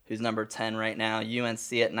 who's number 10 right now,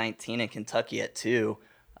 UNC at 19, and Kentucky at 2.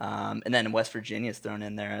 And then West Virginia's thrown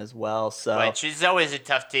in there as well. So, which is always a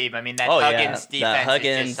tough team. I mean, that Huggins defense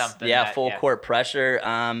is just something. Yeah, full court pressure.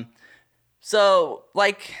 So,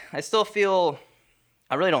 I still feel,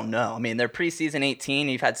 I really don't know. I mean, they're preseason 18.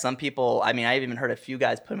 You've had some people, I've even heard a few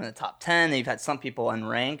guys put them in the top 10. You've had some people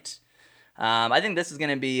unranked. I think this is going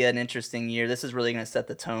to be an interesting year. This is really going to set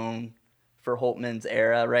the tone for Holtmann's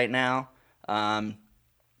era right now.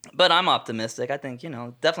 But I'm optimistic. I think,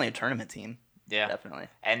 definitely a tournament team. Yeah, definitely.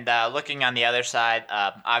 And looking on the other side,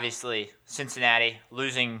 obviously Cincinnati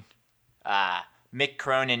losing Mick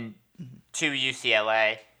Cronin to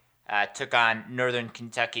UCLA, took on Northern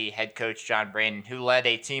Kentucky head coach John Brannen, who led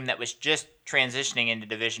a team that was just transitioning into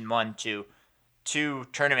Division I to 2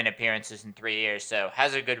 tournament appearances in 3 years. So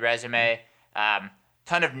has a good resume.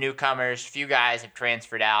 Ton of newcomers. Few guys have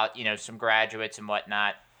transferred out. Some graduates and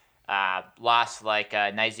whatnot. Lost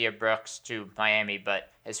Nyzir Brooks to Miami, but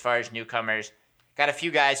as far as newcomers, got a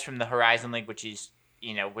few guys from the Horizon League, which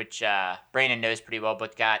Brannen knows pretty well,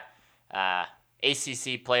 but got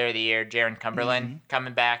ACC Player of the Year Jaron Cumberland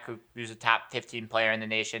coming back, who's a top 15 player in the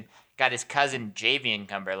nation. Got his cousin Javian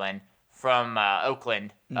Cumberland from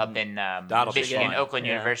Oakland up in Michigan, Oakland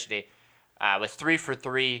University, was 3 for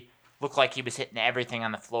 3. Looked like he was hitting everything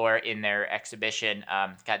on the floor in their exhibition.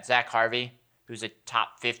 Got Zach Harvey, who's a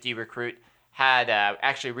top 50 recruit, had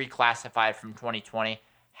actually reclassified from 2020,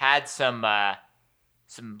 had some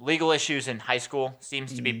legal issues in high school,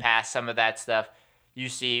 seems to be past some of that stuff.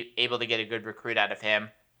 UC able to get a good recruit out of him.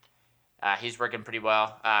 He's working pretty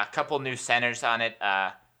well. A couple new centers on it.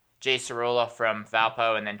 Jay Cirola from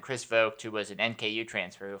Valpo, and then Chris Vogt, who was an NKU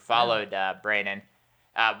transfer, who followed Brannen,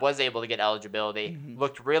 was able to get eligibility.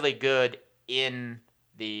 Looked really good in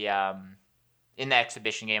the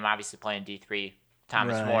exhibition game, obviously playing D3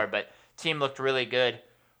 Thomas More, but team looked really good.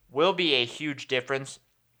 Will be a huge difference.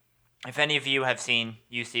 If any of you have seen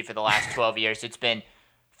UC for the last 12 years, it's been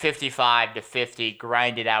 55-50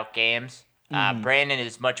 grinded out games. Brannen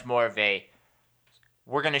is much more of a,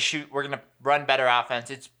 we're going to run better offense.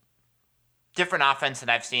 It's different offense than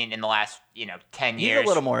I've seen in the last 10 years. He's a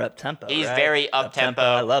little more up-tempo, He's very up-tempo.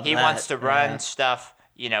 I love he that. wants to run stuff,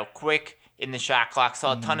 quick in the shot clock.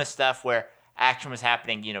 Saw a ton of stuff where action was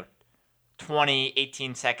happening, 20,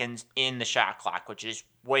 18 seconds in the shot clock, which is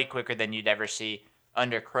way quicker than you'd ever see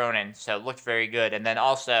under Cronin. So it looked very good. And then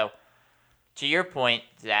also, to your point,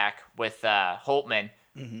 Zach, with Holtmann,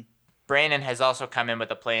 Brandon has also come in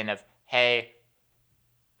with a plan of, hey,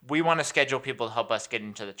 we want to schedule people to help us get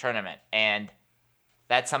into the tournament. And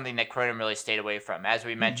that's something that Cronin really stayed away from. As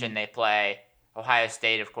we mentioned, they play Ohio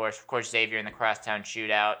State, of course Xavier in the Crosstown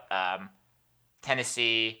Shootout,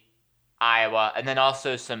 Tennessee, Iowa, and then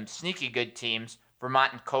also some sneaky good teams,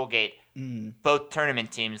 Vermont and Colgate, both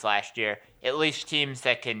tournament teams last year. At least teams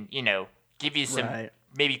that can, give you some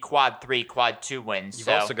maybe quad 3, quad 2 wins.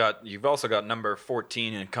 You've also got number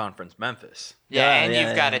 14 in conference Memphis.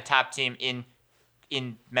 You've got a top team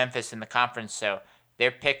in Memphis in the conference, so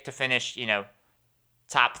they're picked to finish,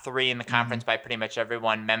 top 3 in the conference by pretty much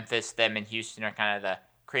everyone. Memphis, them, and Houston are kind of the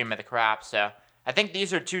cream of the crop. So I think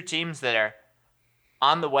these are two teams that are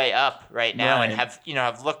on the way up right now and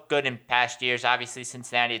have looked good in past years. Obviously,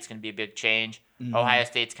 Cincinnati, it's going to be a big change. Ohio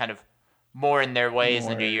State's kind of more in their ways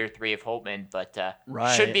under year 3 of Holtman, but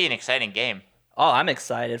should be an exciting game. Oh, I'm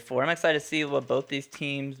excited for it. I'm excited to see what both these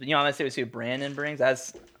teams. I'm excited to see what Brandon brings.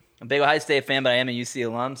 As a big Ohio State fan, but I am a UC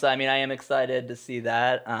alum, so I am excited to see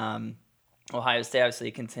that. Ohio State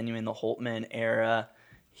obviously continuing the Holtman era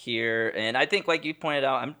here, and I think, like you pointed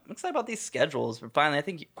out, I'm excited about these schedules. But finally, I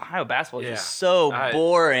think Ohio basketball is just so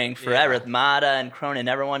boring forever. With Mata and Cronin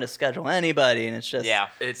never wanted to schedule anybody, and it's just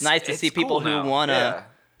it's nice to see people who want to.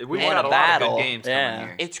 We want to battle. Good games coming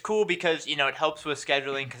here. It's cool because it helps with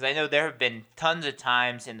scheduling. Because I know there have been tons of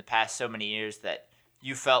times in the past so many years that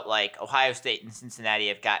you felt like Ohio State and Cincinnati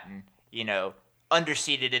have gotten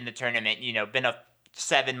underseeded in the tournament. Been a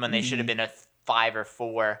 7 when they should have been a 5 or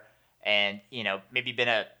 4, and maybe been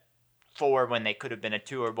a 4 when they could have been a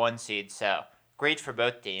 2 or 1 seed. So great for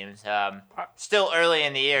both teams. Still early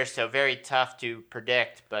in the year, so very tough to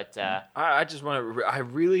predict. But I just want to. I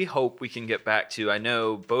really hope we can get back to. I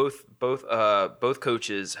know both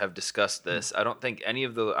coaches have discussed this. I don't think any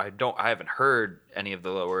of the. I haven't heard any of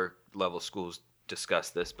the lower level schools discuss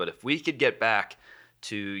this. But if we could get back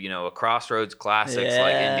to a Crossroads Classics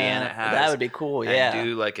like Indiana has, that would be cool. And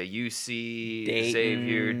do like a UC, Dayton,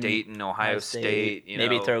 Xavier, Dayton, Ohio State.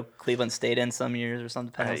 Maybe throw Cleveland State in some years or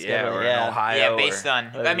something. Or Ohio. Based on.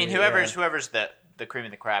 Whoever's the cream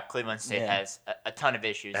of the crop. Cleveland State has a ton of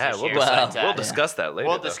issues this year. We'll discuss that later.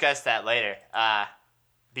 We'll discuss that later.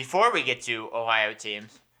 Before we get to Ohio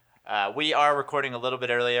teams, we are recording a little bit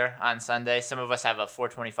earlier on Sunday. Some of us have a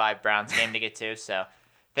 4:25 Browns game to get to, so.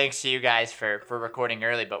 Thanks to you guys for recording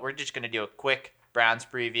early, but we're just going to do a quick Browns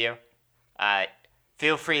preview.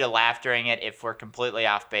 Feel free to laugh during it if we're completely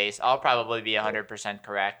off base. I'll probably be 100%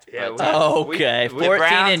 correct. But,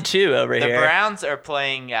 14-2 over here. The Browns are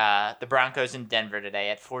playing the Broncos in Denver today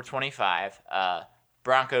at 4:25.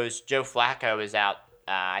 Broncos, Joe Flacco is out,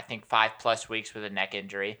 I think, 5+ weeks with a neck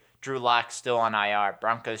injury. Drew Lock still on IR.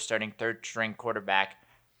 Broncos starting third-string quarterback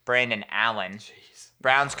Brandon Allen. Jeez.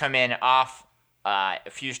 Browns come in off a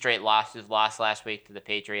few straight losses. Lost last week to the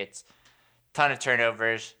Patriots. Ton of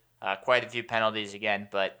turnovers. Quite a few penalties again.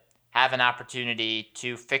 But have an opportunity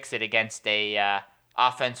to fix it against a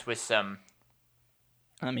offense with some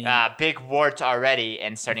big warts already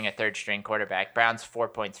and starting a third-string quarterback. Browns 4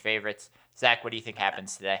 points favorites. Zach, what do you think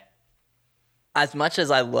happens today? As much as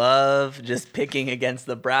I love just picking against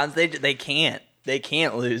the Browns, they can't. They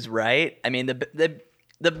can't lose, right? I mean, the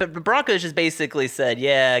Broncos just basically said,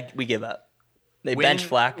 yeah, we give up. They bench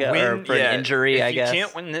Flacco for an injury, I guess. If you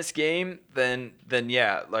can't win this game, then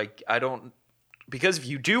yeah, like I don't. Because if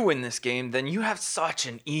you do win this game, then you have such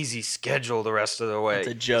an easy schedule the rest of the way. It's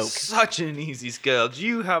a joke. Such an easy schedule.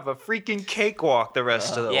 You have a freaking cakewalk the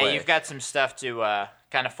rest of the way. Yeah, you've got some stuff to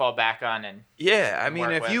kind of fall back on and. Yeah, I mean,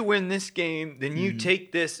 if you win this game, then you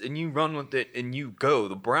take this and you run with it and you go.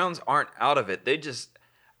 The Browns aren't out of it.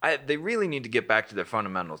 They really need to get back to their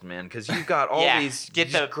fundamentals, man. Because you've got all these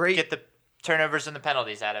great. Get the turnovers and the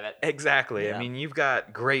penalties out of it. Exactly. Yeah. I mean, you've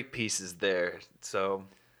got great pieces there. So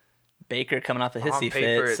Baker coming off a hissy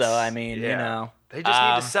fit. So I mean, you know, they just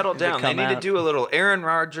need to settle down. They need to do a little Aaron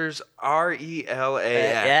Rodgers, RELAX.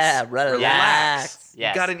 Yeah, relax.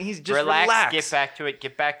 Yes. He's just relax. Get back to it.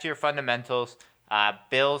 Get back to your fundamentals.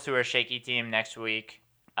 Bills, who are a shaky team next week.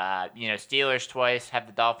 Steelers twice. Have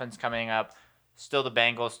the Dolphins coming up. Still the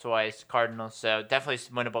Bengals twice. Cardinals. So definitely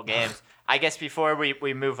some winnable games. I guess before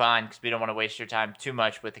we move on, because we don't want to waste your time too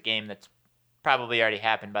much with a game that's probably already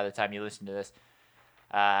happened by the time you listen to this.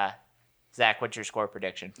 Zach, what's your score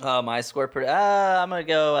prediction? Oh, my score prediction. I'm gonna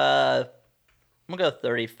go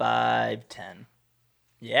 35-10.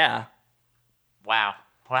 Yeah. Wow.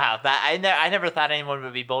 That I never thought anyone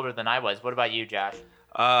would be bolder than I was. What about you, Josh?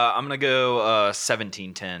 I'm gonna go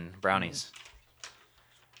 17-10 Brownies.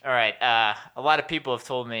 All right. A lot of people have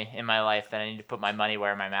told me in my life that I need to put my money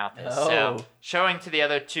where my mouth is. Oh. So, showing to the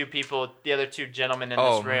other two gentlemen in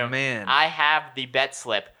this room, man. I have the bet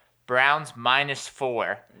slip. Browns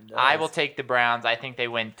 -4. I will take the Browns. I think they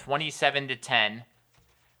win 27-10.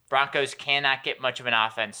 Broncos cannot get much of an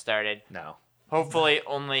offense started. No. Hopefully,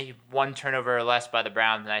 only one turnover or less by the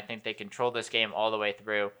Browns, and I think they control this game all the way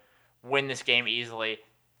through, win this game easily,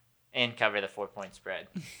 and cover the 4-point spread.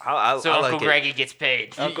 I Uncle like Greggy gets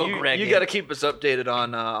paid. Uncle Greggy. You got to keep us updated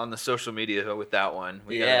on the social media with that one.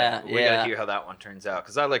 We got to hear how that one turns out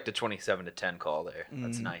because I like the 27-10 call there.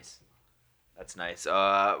 That's nice. That's nice.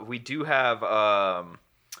 We do have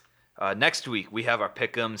next week. We have our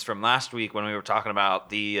pick'ems from last week when we were talking about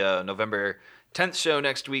the November 10th show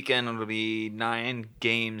next weekend. It'll be 9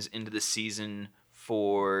 games into the season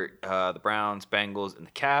for the Browns, Bengals, and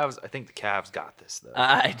the Cavs. I think the Cavs got this, though.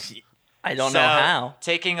 I don't know how.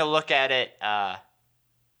 Taking a look at it,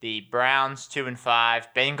 the Browns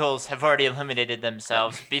 2-5. Bengals have already eliminated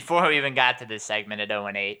themselves before we even got to this segment at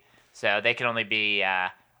 0-8. So they can only be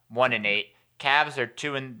 1-8. Cavs are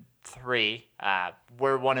 2-3.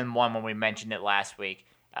 We're 1-1 when we mentioned it last week.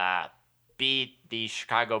 Beat the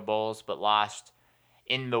Chicago Bulls, but lost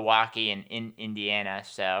in Milwaukee and in Indiana.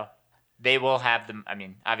 So they will have them. I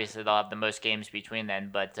mean, obviously they'll have the most games between then.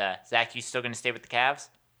 But Zach, you still going to stay with the Cavs?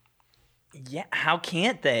 Yeah. How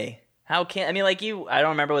can't they? I mean, like you. I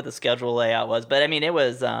don't remember what the schedule layout was, but I mean, it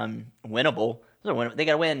was winnable. They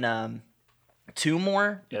got to win 2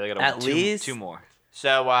 more. Yeah, they got to at win least 2 more.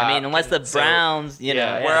 So I mean, unless the Browns,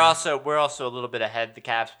 we're also a little bit ahead. The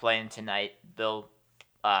Cavs playing tonight. They'll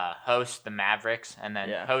host the Mavericks and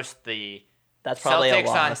then host the That's probably Celtics a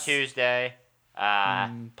loss. on Tuesday.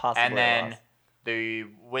 Possibly and then a loss. the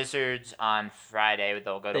Wizards on Friday.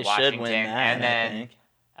 They'll go to They Washington. should win that, and I then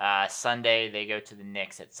think. Sunday they go to the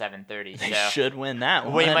Knicks at 7:30. They so should win that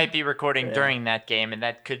one. we might be recording during that game, and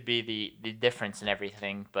that could be the difference in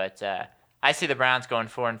everything. But I see the Browns going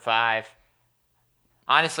 4-5.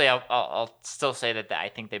 Honestly, I'll still say that I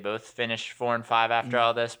think they both finish 4-5 after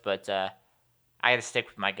all this, but I got to stick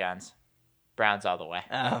with my guns. Browns all the way.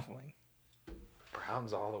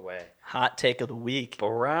 Browns all the way. Hot take of the week.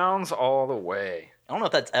 Browns all the way. I don't know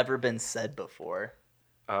if that's ever been said before.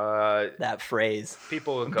 That phrase.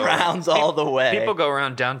 People go Browns all the way. People go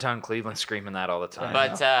around downtown Cleveland screaming that all the time.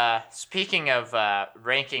 But speaking of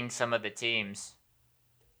ranking some of the teams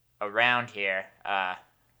around here,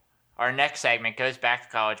 our next segment goes back to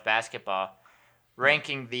college basketball,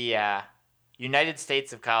 ranking the United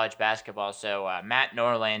States of college basketball. So Matt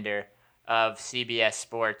Norlander of CBS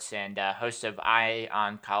Sports and host of Eye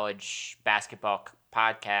on College Basketball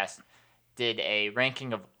podcast did a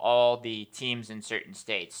ranking of all the teams in certain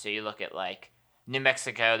states. So you look at like New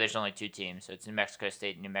Mexico, there's only 2 teams. So it's New Mexico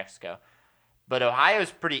State and New Mexico. But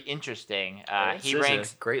Ohio's pretty interesting. He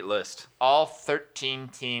ranks a great list. all 13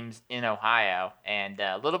 teams in Ohio, and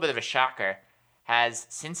a little bit of a shocker, has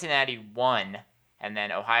Cincinnati 1, and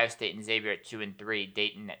then Ohio State and Xavier at 2 and 3,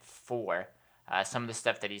 Dayton at 4. Some of the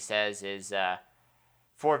stuff that he says is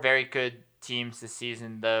 4 very good teams this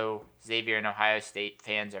season, though Xavier and Ohio State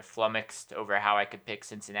fans are flummoxed over how I could pick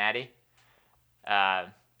Cincinnati.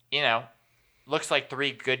 Looks like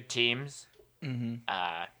 3 good teams.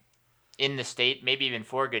 In the state, maybe even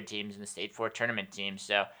 4 good teams in the state, 4 tournament teams.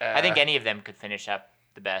 So I think any of them could finish up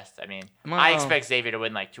the best. I mean, I expect Xavier to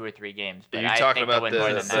win like 2 or 3 games, but You're I talking think they'll about win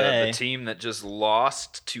more than that. the team that just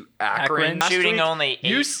lost to Akron. last Shooting week? only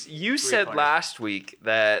 8 You said three-pointers. last week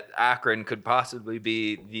that Akron could possibly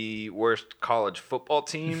be the worst college football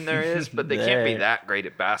team there is, but they can't be that great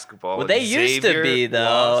at basketball. Well, they used to Xavier be, though.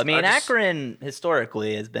 lost. I mean, Akron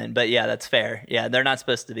historically has been, but yeah, that's fair. Yeah, they're not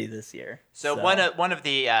supposed to be this year. So one of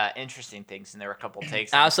the interesting things, and there were a couple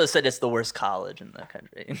takes. I also said it's the worst college in the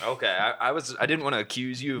country. Okay, I didn't want to accuse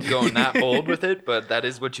you of going that bold with it, but that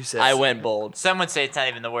is what you said. I went bold. Some would say it's not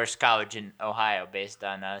even the worst college in Ohio, based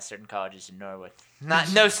on certain colleges in Norwood.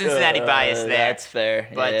 No Cincinnati bias there. That's fair.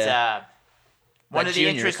 But yeah. one of the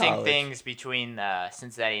junior interesting college. things between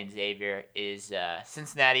Cincinnati and Xavier is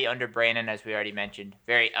Cincinnati under Brannon, as we already mentioned,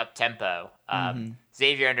 very up-tempo.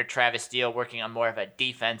 Xavier under Travis Steele working on more of a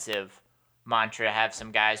defensive mantra, have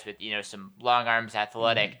some guys with some long arms,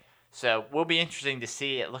 athletic. So will be interesting to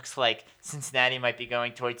see. It looks like Cincinnati might be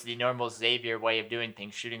going towards the normal Xavier way of doing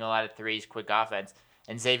things, shooting a lot of threes, quick offense.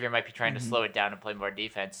 And Xavier might be trying to slow it down and play more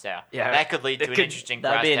defense. So that could lead to an interesting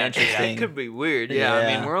that'd be an crosstown interesting- It could be weird. Yeah,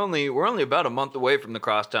 I mean, we're only about a month away from the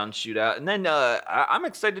crosstown shootout, and then I'm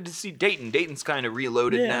excited to see Dayton. Dayton's kind of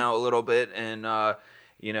reloaded now a little bit, and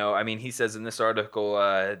You know, I mean, he says in this article,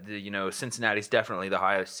 Cincinnati's definitely the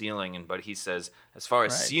highest ceiling, but he says as far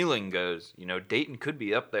as ceiling goes, Dayton could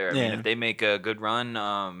be up there. I mean, if they make a good run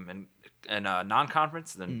and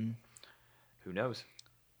non-conference, then who knows?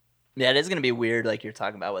 Yeah, it is going to be weird, like you're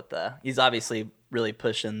talking about with he's obviously really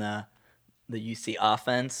pushing the UC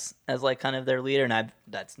offense as like kind of their leader, and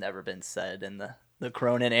that's never been said in the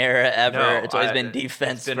Cronin era ever. No, it's always been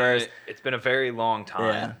defense first. It's been a very long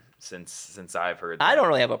time. Since I've heard that. I don't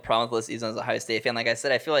really have a problem with this season as a Ohio State fan. Like I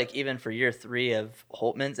said, I feel like even for year 3 of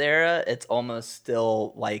Holtman's era, it's almost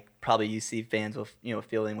still like probably UC fans with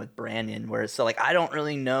feeling with Branyan, where it's still like I don't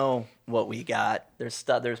really know what we got. There's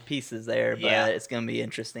pieces there, but it's gonna be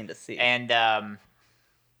interesting to see. And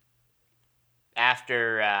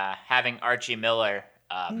after having Archie Miller,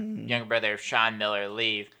 younger brother of Sean Miller,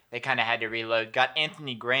 leave, they kind of had to reload. Got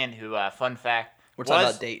Anthony Grant, who fun fact. We're talking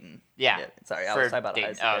about Dayton. Yeah. Sorry, I was talking about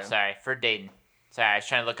Dayton. For Dayton. Sorry, I was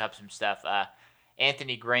trying to look up some stuff.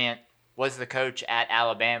 Anthony Grant was the coach at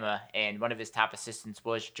Alabama, and one of his top assistants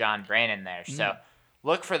was John Brannon there. So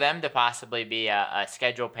look for them to possibly be a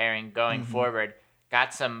schedule pairing going forward.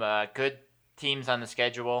 Got some good teams on the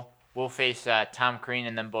schedule. We'll face Tom Crean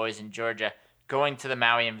and them boys in Georgia going to the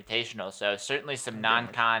Maui Invitational. So certainly some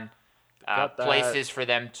non-con places for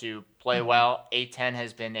them to play well. A-10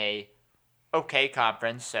 has been a okay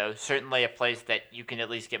conference, so certainly a place that you can at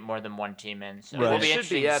least get more than one team in. So it'll be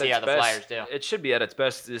interesting to see how the Flyers do. It should be at its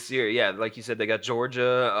best this year. Yeah, like you said, they got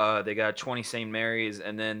Georgia, they got 20 St. Mary's,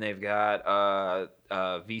 and then they've got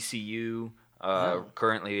VCU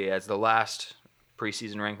currently as the last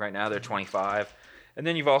preseason rank right now. They're 25. And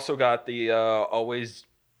then you've also got the always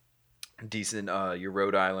decent your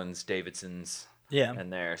Rhode Islands, Davidsons. Yeah,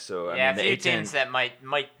 and there. So I mean, a few teams that might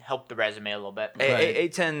help the resume a little bit.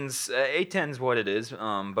 A10's what it is.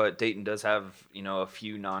 But Dayton does have a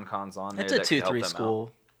few non-cons on there. It's a 2-3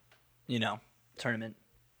 school, tournament,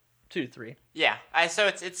 2-3. Yeah, so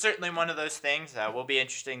it's certainly one of those things. Will be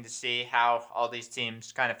interesting to see how all these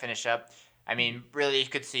teams kind of finish up. I mean, really, you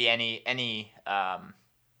could see any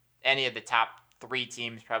of the top 3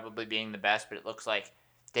 teams probably being the best, but it looks like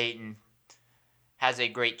Dayton has a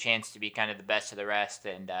great chance to be kind of the best of the rest.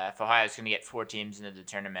 And if Ohio's going to get 4 teams into the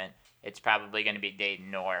tournament, it's probably going to be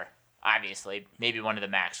Dayton or, obviously, maybe one of the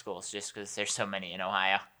MAC schools just because there's so many in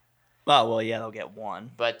Ohio. Oh, well, yeah, they'll get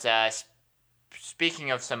one. But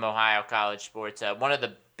speaking of some Ohio college sports, one of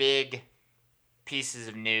the big pieces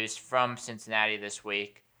of news from Cincinnati this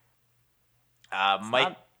week,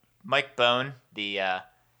 Mike Bohn, the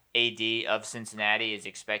AD of Cincinnati, is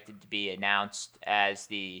expected to be announced as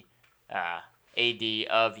the AD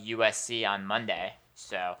of USC on Monday.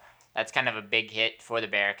 So that's kind of a big hit for the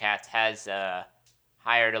Bearcats. Has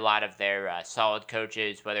hired a lot of their solid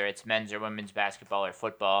coaches, whether it's men's or women's basketball or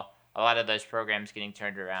football. A lot of those programs getting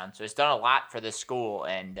turned around. So it's done a lot for the school,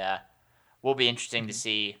 and will be interesting to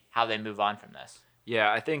see how they move on from this. Yeah,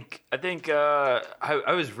 I think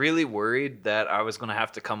I was really worried that I was going to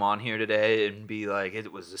have to come on here today and be like,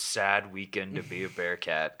 it was a sad weekend to be a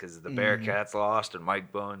Bearcat because the Bearcats lost and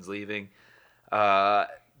Mike Bohn's leaving.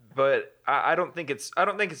 But I don't think it's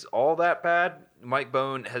all that bad. Mike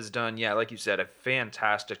Bohn has done, like you said, a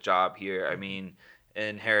fantastic job here. I mean,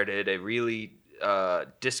 inherited a really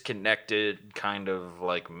disconnected kind of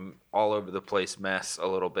like all over the place mess a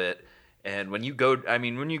little bit. And when you go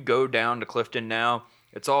down to Clifton now,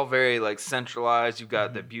 it's all very like centralized. You've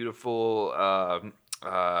got the beautiful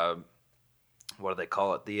what do they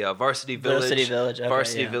call it? The Varsity Village.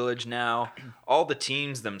 Varsity Village now. All the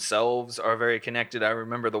teams themselves are very connected. I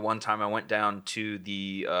remember the one time I went down to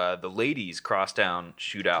the ladies crosstown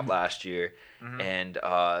shootout last year, and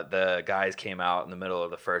the guys came out in the middle of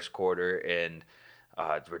the first quarter and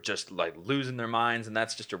were just like losing their minds, and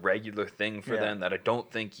that's just a regular thing for them that I don't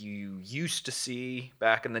think you used to see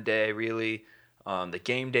back in the day, really. The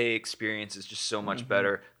game day experience is just so much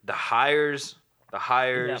better. The hires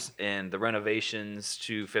and the renovations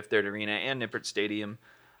to Fifth Third Arena and Nippert Stadium.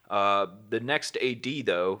 The next AD,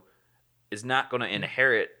 though, is not going to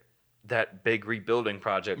inherit that big rebuilding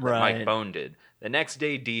project that Mike Bohn did. The next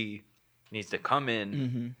AD needs to come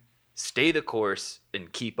in, stay the course,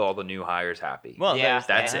 and keep all the new hires happy. Well,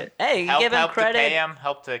 that's it. Hey, give him credit. To pay him,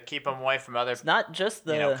 help to keep him away from other. It's not just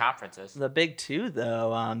the conferences. The big two,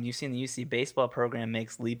 though. You've seen the UC baseball program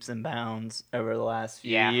makes leaps and bounds over the last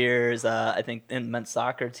few years. I think men's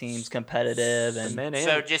soccer team's competitive, and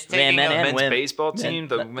just taking the men's baseball team,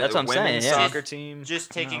 the women's soccer team.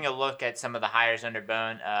 Just taking a look at some of the hires under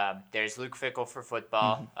Bohn. There's Luke Fickle for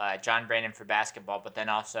football, John Brannon for basketball, but then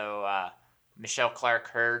also Michelle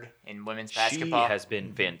Clark-Heard in women's basketball. She has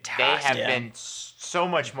been fantastic. They have been so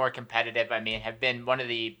much more competitive. I mean, have been one of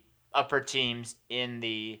the upper teams in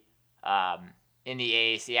the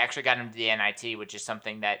AAC. Actually got them to the NIT, which is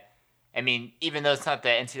something that, I mean, even though it's not the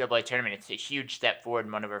NCAA tournament, it's a huge step forward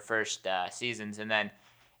in one of her first seasons. And then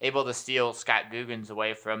able to steal Scott Guggens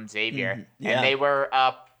away from Xavier. Yeah. And they were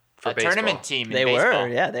a baseball. tournament team in They baseball. were,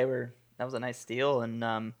 yeah, they were. That was a nice steal.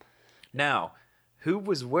 And Now, who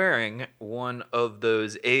was wearing one of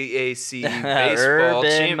those AAC baseball Urban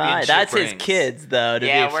championship Meyer. That's his rings? kids, though, to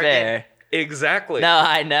Yeah, be we're fair. Exactly. No,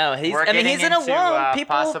 I know. He's We're I mean, getting he's an into, alum.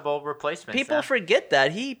 People possible replacements. People forget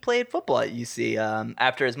that he played football at UC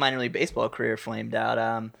after his minor league baseball career flamed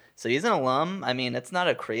out. So he's an alum. I mean, it's not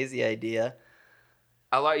a crazy idea.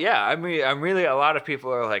 I mean, I'm really. A lot of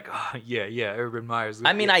people are like, oh, yeah, Urban Meyer's.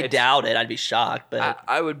 I mean, I doubt it. I'd be shocked, but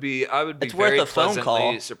I would be it's very worth a phone pleasantly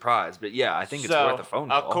call. surprised. But yeah, I think it's worth a phone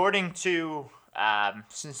call. According to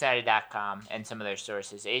Cincinnati.com and some of their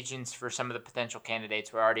sources, agents for some of the potential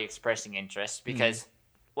candidates were already expressing interest because,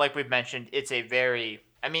 like we've mentioned, it's a very.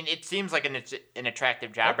 I mean, it seems like an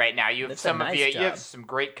attractive job right now. You have It's a nice you job. have some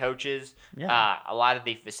great coaches. Yeah. A lot of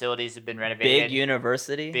the facilities have been renovated. big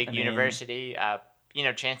university. Big I mean, university.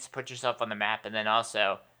 Chance to put yourself on the map, and then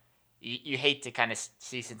also. You hate to kind of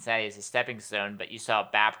see Cincinnati as a stepping stone, but you saw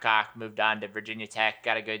Babcock moved on to Virginia Tech,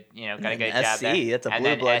 got a good job SC, there. it's a And blue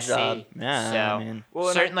then blood SC. job. Yeah, So I mean,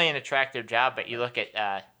 certainly an attractive job, but you look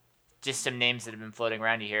at just some names that have been floating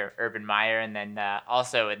around. You hear Urban Meyer, and then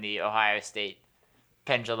also in the Ohio State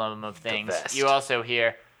pendulum of things, best. you also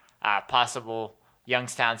hear possible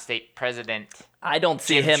Youngstown State president. I don't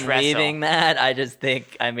see Jim him Tressel. leaving that. I just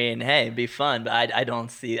think, I mean, hey, it'd be fun, but I don't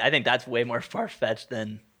see. I think that's way more far fetched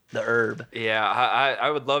than the herb. Yeah, I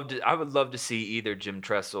would love to. I would love to see either Jim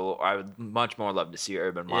Tressel. Or I would much more love to see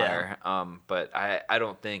Urban Meyer. But I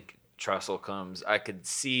don't think Tressel comes. I could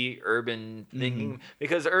see Urban thinking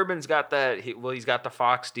because Urban's got that. He's got the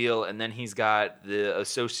Fox deal, and then he's got the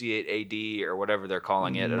associate AD or whatever they're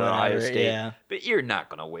calling it at Ohio Whatever, State. yeah. But you're not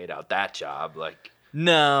gonna wait out that job. Like,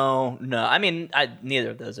 No. I mean, neither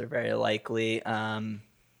of those are very likely.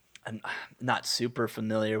 I'm not super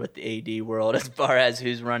familiar with the AD world as far as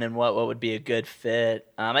who's running what would be a good fit.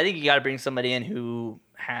 I think you got to bring somebody in who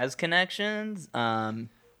has connections.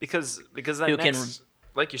 because that Who can- next,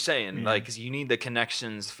 like you're saying, like 'cause you need the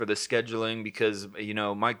connections for the scheduling because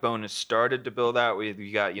Mike Bohn has started to build out.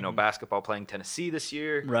 We got basketball playing Tennessee this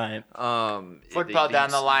year. Right. Football down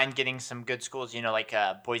the line, getting some good schools, like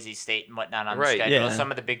Boise State and whatnot on the schedule. yeah.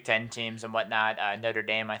 Some of the Big Ten teams and whatnot. Notre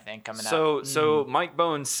Dame, I think, coming up. So Mike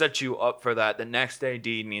Bohn sets you up for that. The next AD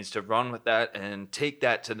needs to run with that and take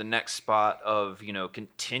that to the next spot of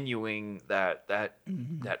continuing that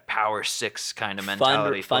Power Six kind of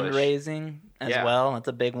mentality. push. Fundraising as Yeah. well. That's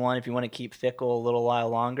a big one. If you want to keep Fickle a little while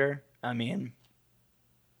longer, I mean,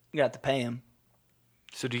 you got to pay him.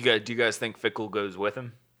 So do you guys think Fickle goes with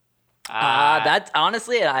him? That's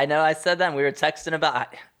honestly, I know I said that and we were texting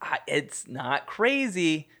about it's not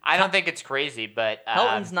crazy. I don't think it's crazy, but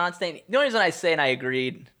Helton's not staying. The only reason I say, and I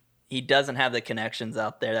agreed, he doesn't have the connections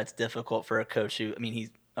out there. That's difficult for a coach who, I mean, he's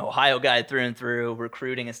an Ohio guy through and through,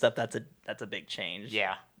 recruiting and stuff. That's a big change.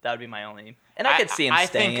 yeah. That would be my only. And I could see him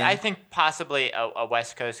staying. I think possibly a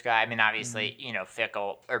West Coast guy. I mean, obviously,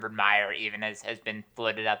 Fickle, Urban Meyer even has been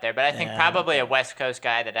floated out there. But I think probably a West Coast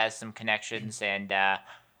guy that has some connections. And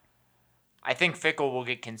I think Fickle will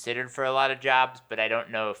get considered for a lot of jobs, but I don't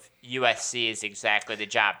know if USC is exactly the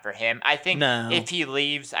job for him. I think if he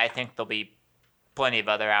leaves, I think there'll be plenty of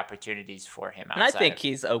other opportunities for him outside. And I think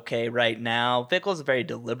he's okay right now. Fickle's a very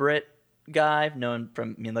deliberate guy, known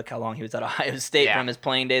from, look how long he was at Ohio State from his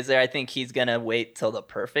playing days there. I think he's going to wait till the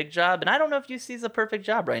perfect job. And I don't know if UC's a perfect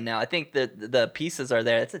job right now. I think the pieces are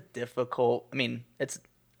there. It's a difficult, I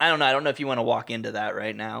don't know. I don't know if you want to walk into that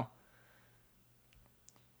right now.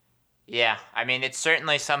 Yeah, it's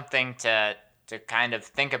certainly something to kind of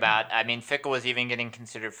think about. Fickle was even getting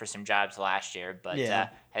considered for some jobs last year, but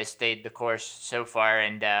has stayed the course so far.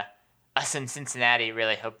 And us in Cincinnati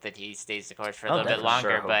really hope that he stays the course for a little bit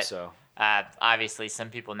longer. Sure, but so. Obviously, some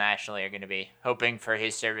people nationally are going to be hoping for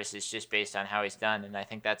his services just based on how he's done. And I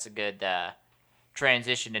think that's a good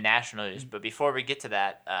transition to national news. But before we get to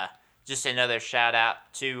that, just another shout out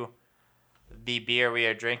to the beer we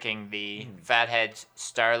are drinking, the Fatheads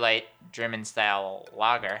Starlight German style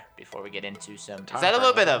lager. Before we get into some, is that a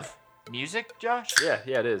little bit of music, Josh? Yeah,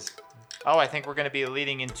 it is. Oh, I think we're going to be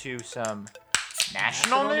leading into some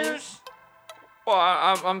national news. Well,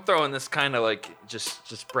 I'm throwing this kind of like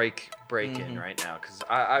just break in right now because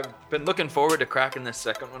I've been looking forward to cracking this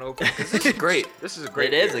second one open because this is great. This is a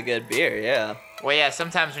great. It is a good beer, yeah. Well, yeah.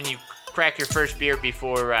 Sometimes when you crack your first beer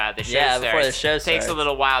before the show starts. Before the show Takes starts. a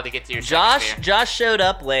little while to get to your second beer. Josh showed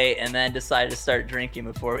up late and then decided to start drinking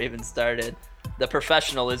before we even started. The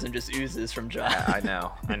professionalism just oozes from Josh. I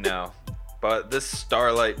know. But this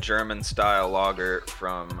Starlight German-style lager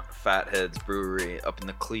from Fatheads Brewery up in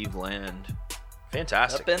the Cleveland.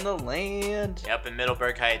 Fantastic. Up in the land. Yep, in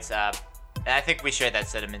Middleburg Heights. And I think we share that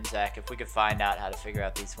sentiment, Zach. If we could find out how to figure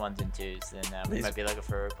out these 1s and 2s, then we might be looking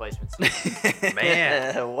for replacements.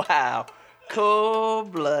 Man. Wow.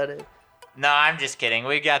 Cold-blooded. No, I'm just kidding.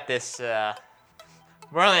 We got this.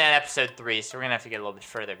 We're only on episode 3, so we're going to have to get a little bit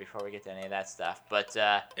further before we get to any of that stuff. But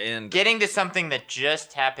and getting to something that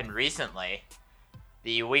just happened recently,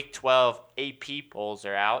 the Week 12 AP polls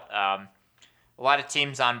are out. A lot of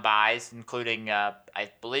teams on buys, including, I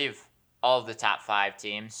believe, all of the top 5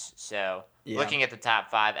 teams. So looking at the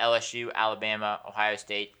top 5, LSU, Alabama, Ohio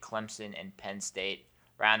State, Clemson, and Penn State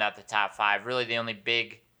round out the top 5. Really the only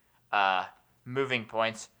big moving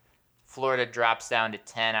points. Florida drops down to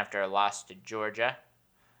 10 after a loss to Georgia.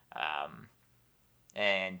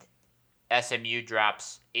 And SMU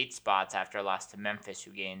drops 8 spots after a loss to Memphis,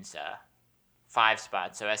 who gains 5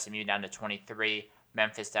 spots. So SMU down to 23,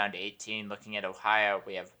 Memphis down to 18. Looking at Ohio,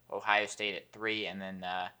 we have Ohio State at 3, and then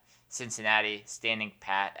Cincinnati standing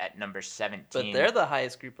pat at number 17. But they're the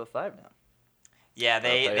highest group of 5 now. Yeah,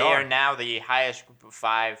 they are now the highest group of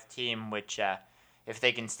 5 team, which if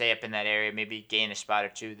they can stay up in that area, maybe gain a spot or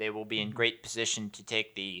 2, they will be in great position to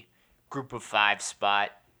take the group of 5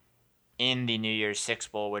 spot in the New Year's Six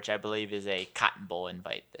Bowl, which I believe is a Cotton Bowl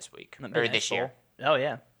invite this week or this year. Oh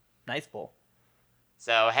yeah, nice bowl.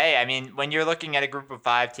 So hey, I mean, when you're looking at a group of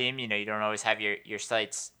 5 team, you don't always have your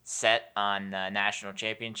sights set on national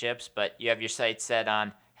championships, but you have your sights set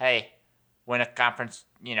on win a conference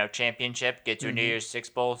championship, get to a New Year's Six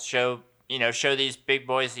Bowl, show these big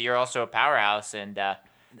boys that you're also a powerhouse, and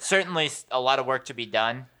certainly a lot of work to be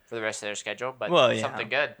done for the rest of their schedule, but something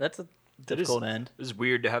good. That's a difficult end. It was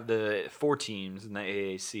weird to have the 4 teams in the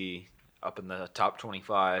AAC up in the top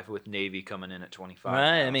 25 with Navy coming in at 25.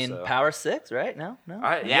 Right, now, I mean, so. Power 6, right? No.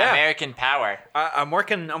 American Power. I'm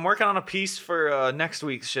working on a piece for next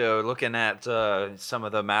week's show, looking at some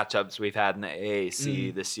of the matchups we've had in the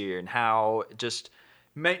AAC this year and how it just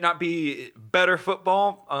might not be better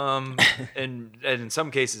football, and in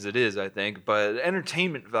some cases it is, I think, but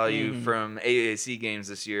entertainment value from AAC games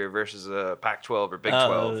this year versus Pac-12 or Big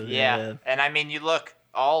 12. Yeah, and I mean, you look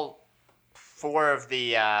all 4 of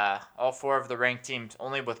the ranked teams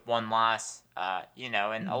only with 1 loss,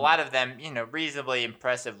 and a lot of them, reasonably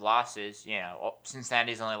impressive losses.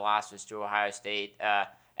 Cincinnati's only loss was to Ohio State.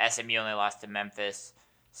 SMU only lost to Memphis.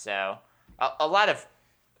 So a lot of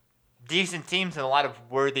decent teams and a lot of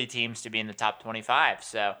worthy teams to be in the top 25.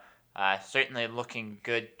 So certainly looking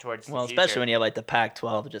good towards the future. Especially when you have the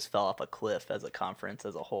Pac-12 just fell off a cliff as a conference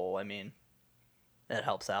as a whole. I mean, that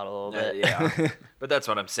helps out a little bit. Yeah, but that's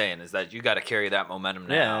what I'm saying is that you got to carry that momentum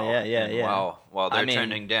now. Yeah. While they're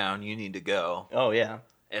trending down, you need to go. Oh yeah.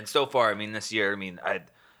 And so far, I mean, this year,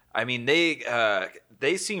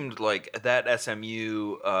 they seemed like that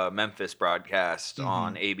SMU Memphis broadcast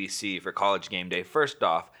on ABC for College Game Day. First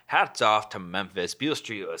off, hats off to Memphis. Beale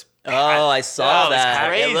Street was Oh, I saw that.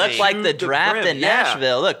 crazy. It looked like the draft in Yeah.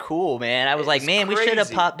 Nashville. It looked cool, man. I was like, man, we should have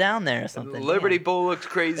crazy. popped down there or something. Liberty Bowl looked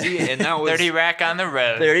crazy, and that was 30 rack on the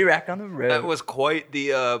road. 30 rack on the road. that was quite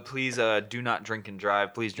the please do not drink and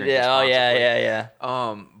drive. Please drink. yeah. Oh responsibly. yeah.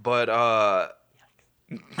 But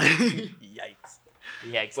Yikes.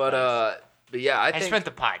 Yikes. but yeah, I I think spent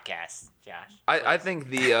the podcast, Josh. I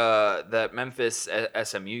think the that Memphis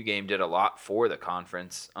SMU game did a lot for the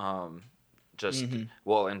conference. And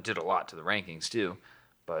did a lot to the rankings too.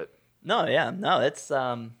 But No, it's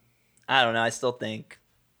I don't know. I still think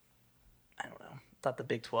thought the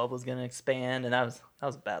Big 12 was going to expand, and that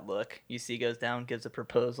was a bad look. UC goes down, gives a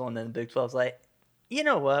proposal, and then the Big 12's like, you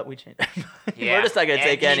know what? We changed. We're just not going to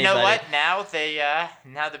take anybody. You know what? Now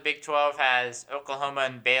the Big 12 has Oklahoma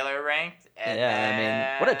and Baylor ranked. And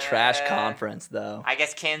I mean, what a trash conference, though. I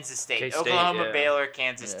guess Kansas State. K-State, Oklahoma, yeah. Baylor,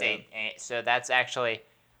 Kansas State. So that's actually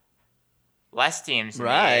less teams in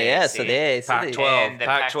Right, the yeah. AAC. So they Pac-12, And the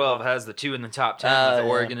Pac-12 has the 2 in the top 10 with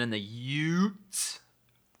Oregon and the Utes.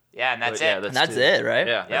 Yeah, and that's But, yeah, it. and that's it, right?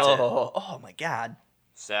 Yeah, that's it. Oh my God.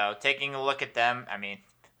 So taking a look at them, I mean,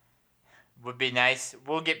 would be nice.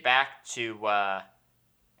 We'll get back to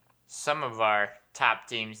some of our top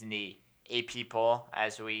teams in the AP poll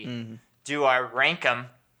as we do our rank 'em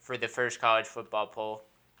for the first college football poll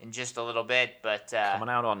in just a little bit. But Coming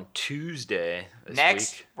out on Tuesday this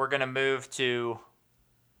next, week. we're going to move to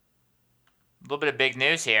a little bit of big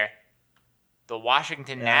news here. The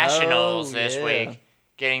Washington Nationals this week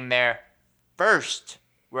getting their first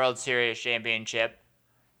World Series championship.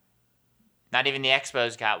 Not even the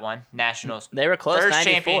Expos got one. Nationals. They were close. First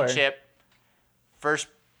 94. championship. First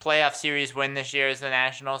playoff series win this year as the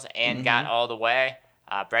Nationals and got all the way.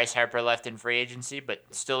 Bryce Harper left in free agency, but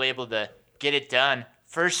still able to get it done.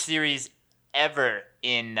 First series ever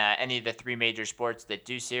in any of the three major sports that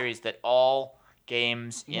do series that all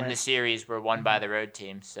games in the series were won by the road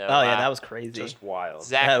team. So that was crazy. Just wild.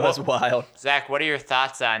 Zach, That was wild. Zach, what are your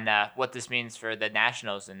thoughts on what this means for the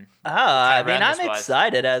Nationals? And I mean, run I'm this was?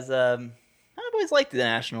 excited I've always liked the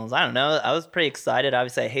Nationals. I don't know. I was pretty excited.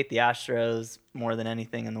 Obviously, I hate the Astros more than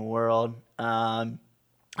anything in the world. I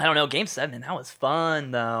don't know. Game 7, that was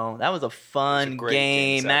fun, though. That was a fun great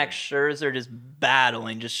game. Game Max Scherzer just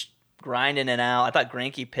battling, just grinding it out. I thought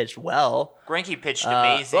Greinke pitched well. Greinke pitched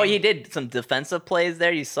amazing. Well, he did some defensive plays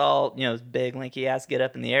there. You saw, his big lanky ass get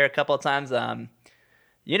up in the air a couple of times.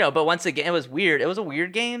 But once again, it was weird. It was a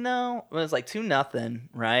weird game, though. It was like 2-0,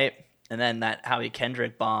 right? And then that Howie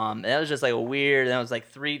Kendrick bomb. That was just like a weird. And it was like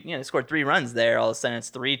 3. They scored 3 runs there. All of a sudden,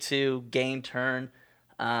 it's 3-2 game turn.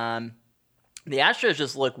 The Astros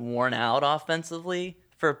just looked worn out offensively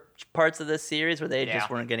for parts of this series where they just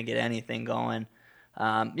weren't going to get anything going.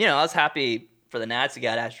 I was happy for the Nats. You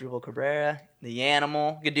got Asdrubal Cabrera, the animal.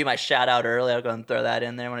 I'm going to do my shout out early. I'll go and throw that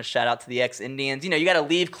in there. I want to shout out to the ex-Indians. You got to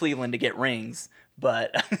leave Cleveland to get rings.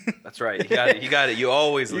 But that's right. You got it. You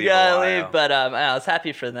always leave. You got to Ohio. leave. But I was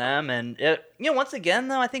happy for them. And, once again,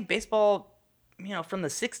 though, I think baseball, from the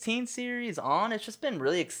 16 series on, it's just been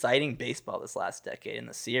really exciting baseball this last decade in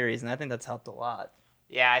the series. And I think that's helped a lot.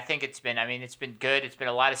 Yeah, I think it's been good. It's been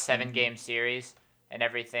a lot of 7-game series and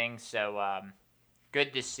everything. So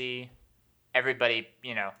good to see everybody,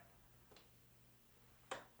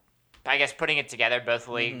 I guess putting it together, both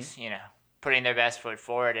leagues, putting their best foot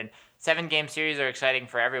forward. And 7-game series are exciting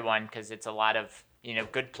for everyone because it's a lot of,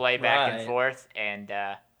 good play back and forth and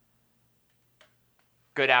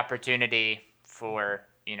good opportunity for,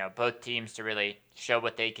 both teams to really show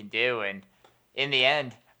what they can do. And in the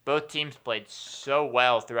end, both teams played so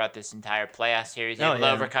well throughout this entire playoff series. Able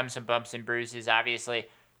to overcome some bumps and bruises. Obviously,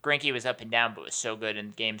 Greinke was up and down, but was so good in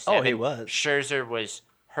Game 7. Oh, he was. Scherzer was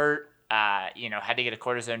hurt, had to get a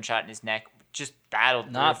cortisone shot in his neck. Just battled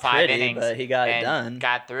through Not 5 pretty, innings. but he got it and done.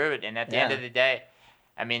 Got through it. And at the end of the day,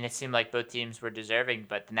 it seemed like both teams were deserving,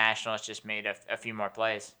 but the Nationals just made a few more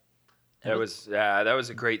plays. That was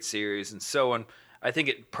a great series, and I think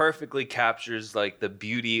it perfectly captures like the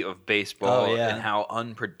beauty of baseball and how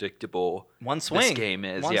unpredictable this game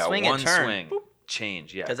is. One swing,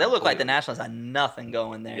 change. Yeah, because it looked like the Nationals had nothing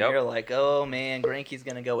going there. You're like, oh man, Greinke's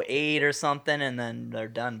gonna go 8 or something, and then they're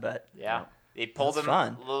done. But they pulled them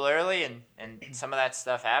a little early, and some of that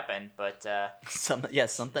stuff happened. But something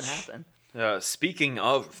happened. Speaking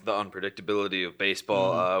of the unpredictability of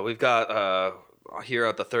baseball, we've got. Here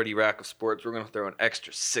at the 30 Rack of Sports, we're going to throw an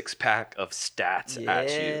extra 6-pack of stats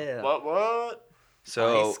at you. What?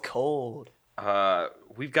 So ice cold.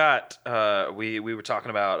 We've got we were talking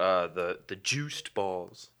about the juiced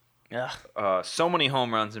balls. Yeah. So many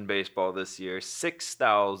home runs in baseball this year.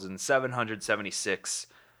 6,776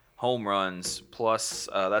 home runs plus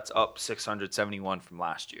that's up 671 from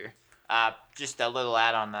last year. Just a little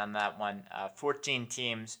add-on on that one. 14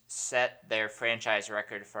 teams set their franchise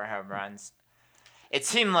record for home runs. It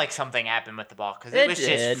seemed like something happened with the ball because it was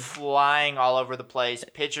just flying all over the place.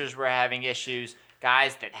 Pitchers were having issues.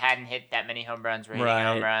 Guys that hadn't hit that many home runs were hitting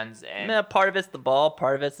home runs. And part of it's the ball,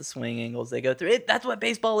 part of it's the swing angles they go through. That's what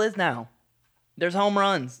baseball is now. There's home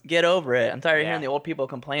runs. Get over it. I'm tired of hearing the old people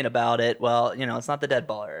complain about it. Well, it's not the dead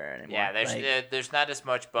baller anymore. Yeah, there's not as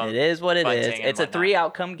much bump. It is what it is. It's a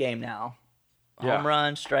 3-outcome game now. Yeah. Home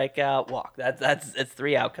run, strikeout, walk. It's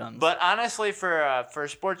 3 outcomes. But honestly, for a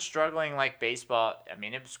sport struggling like baseball,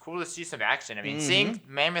 it was cool to see some action. Seeing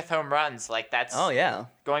mammoth home runs that's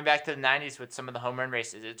going back to the 90s with some of the home run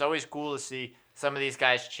races. It's always cool to see some of these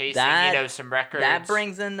guys chasing some records. That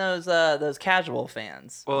brings in those casual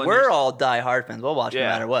fans. Well, we're all diehard fans. We'll watch no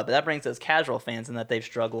matter what. But that brings those casual fans in that they've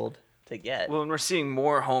struggled to get. Well, and we're seeing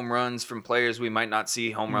more home runs from players we might not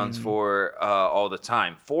see home runs for all the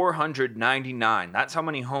time. 499. That's how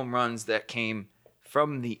many home runs that came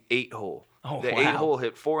from the 8-hole. Oh, the 8-hole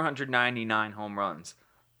hit 499 home runs.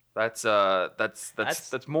 That's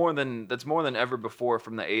more than ever before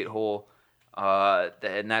from the 8-hole.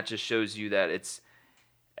 And that just shows you that it's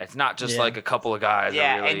not just like a couple of guys.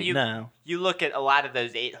 Yeah, really, and you look at a lot of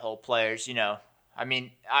those 8-hole players,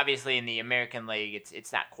 obviously in the American League,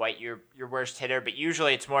 it's not quite your worst hitter, but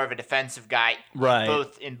usually it's more of a defensive guy,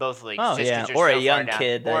 in both leagues. Oh yeah, or a young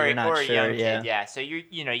kid that you're not sure. Young kid, yeah. So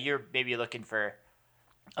you're maybe looking for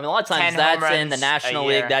I mean, a lot of 10 times home that's in the runs National a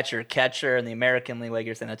League. year. That's your catcher. In the American League, like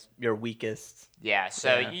you're saying, that's your weakest. Yeah,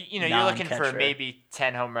 so Yeah. you're looking for Non-catcher. maybe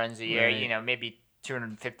 10 home runs a year. Right. Maybe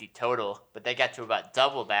 250 total, but they got to about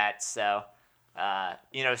double that. So,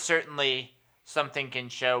 certainly something can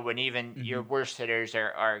show when even your worst hitters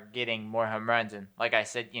are getting more home runs. And like I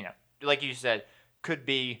said, like you said, could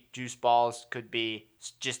be juice balls, could be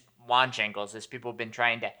just launch angles, as people have been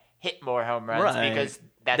trying to hit more home runs Right. because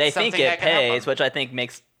that's They something think it that can help pays, them. which I think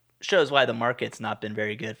shows why the market's not been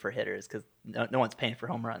very good for hitters because no one's paying for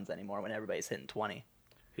home runs anymore when everybody's hitting 20.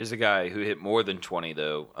 Here's a guy who hit more than 20,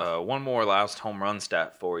 though. One more last home run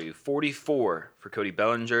stat for you. 44 for Cody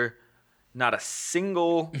Bellinger. Not a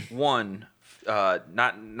single one,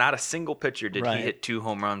 not a single pitcher did Right. he hit 2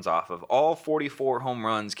 home runs off of. All 44 home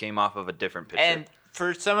runs came off of a different pitcher. And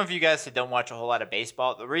for some of you guys that don't watch a whole lot of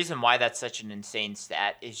baseball, the reason why that's such an insane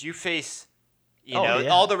stat is you face,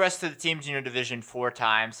 all the rest of the teams in your division 4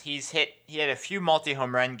 times. He had a few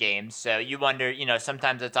multi-home run games, so you wonder,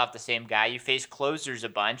 sometimes it's off the same guy. You face closers a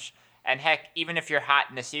bunch, and heck, even if you're hot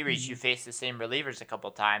in a series, you face the same relievers a couple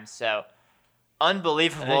times. So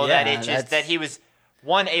unbelievable that he was,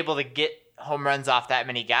 one, able to get home runs off that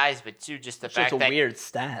many guys, but two, just the It's fact just a that weird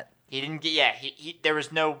stat. he didn't get, there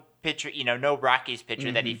was no pitcher, no Rockies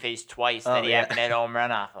pitcher that he faced twice that he happened to hit a home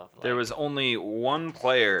run off of. There was only one other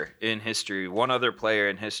player in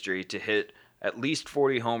history to hit at least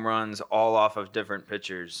 40 home runs all off of different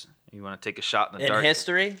pitchers. You want to take a shot in the dark? In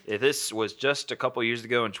history? This was just a couple years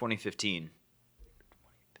ago in 2015.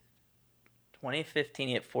 2015,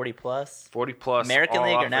 he hit 40 plus. 40 plus. American all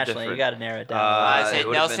League off or of National League? different- You got to narrow it down. Is it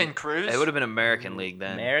would've Nelson been- Cruz? It would have been American League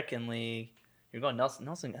then. American League. You're going Nelson.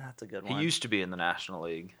 That's a good He one. used to be in the National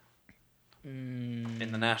League. In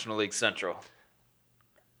the National League Central.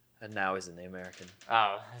 And now he's in the American. Oh,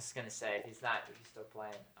 I was going to say, if he's still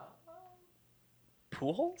playing.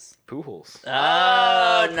 Pujols? Pujols.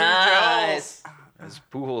 Oh, Pujols. nice. As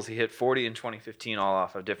Pujols, he hit 40 in 2015 all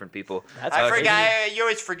off of different people. That's I crazy. forgot. You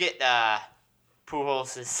always forget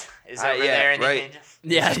Pujols is over yeah, there. In right.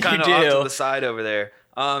 Yeah, Just you kind of off to do. the side over there.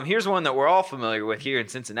 Here's one that we're all familiar with here in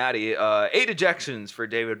Cincinnati. 8 ejections for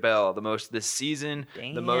David Bell, the most this season,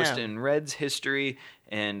 the most Damn. in Reds history,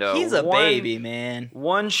 and He's a baby, man.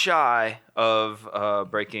 One shy of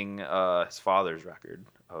breaking his father's record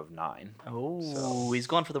of 9. Oh, he's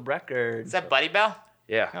going for the record. Is that Buddy Bell?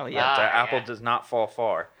 Yeah. Oh, yeah. The apple yeah. does not fall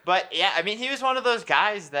far. But, yeah, I mean, he was one of those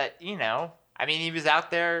guys that, he was out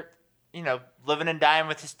there, living and dying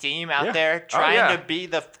with his team, out there trying to be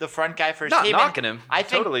the front guy for his Not team. knocking him. I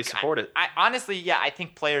think, Totally support it. I honestly, I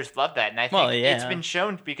think players love that. And I think it's been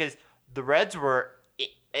shown because the Reds were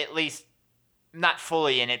at least not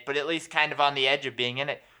fully in it, but at least kind of on the edge of being in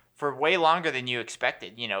it for way longer than you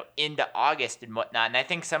expected, into August and whatnot. And I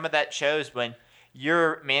think some of that shows when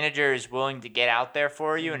your manager is willing to get out there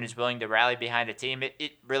for you and is willing to rally behind a team.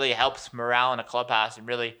 It really helps morale in a clubhouse and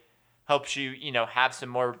really helps you, have some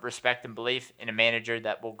more respect and belief in a manager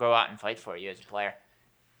that will go out and fight for you as a player.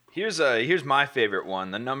 Here's my favorite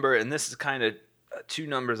one. The number, and this is kind of 2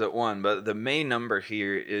 numbers at one, but the main number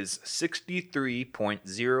here is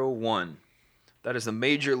 63.01. That is the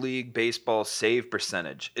Major League Baseball save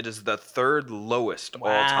percentage. It is the 3rd lowest all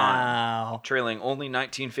time, trailing only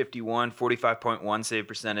 1951, 45.1 save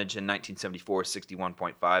percentage, and 1974,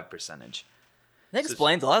 61.5 percentage. That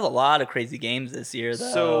explains a lot of crazy games this year,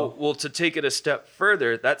 though. So, well, to take it a step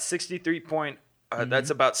further, that's 63 that's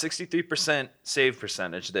about 63% save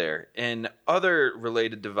percentage there. In other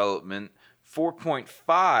related development,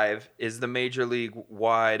 4.5 is the Major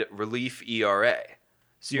League-wide relief ERA.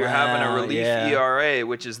 So you're having a relief ERA,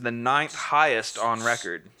 which is the 9th highest on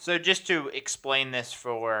record. So just to explain this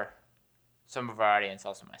for some of our audience,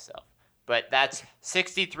 also myself, but that's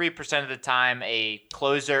 63% of the time a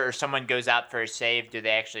closer or someone goes out for a save, do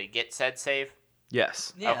they actually get said save?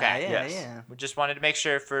 Yes. Yeah, Okay. yeah. We just wanted to make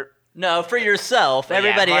sure for... No, for yourself. Well,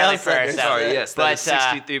 Everybody partly else for ourselves. understands. Sorry, yes,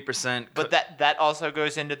 that is 63%. But that also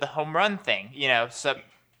goes into the home run thing. So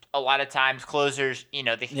a lot of times closers, they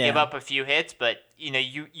can give up a few hits, but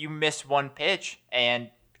you miss one pitch and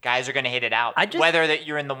guys are going to hit it out, whether that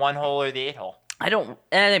you're in the 1 hole or the 8 hole. And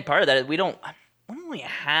I think part of that is we don't really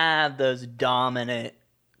have those dominant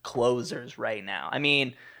closers right now. I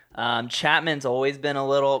mean, Chapman's always been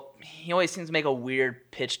he always seems to make a weird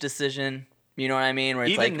pitch decision. You know what I mean? Where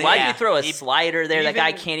it's Even like, why do yeah, you throw a slider there? That guy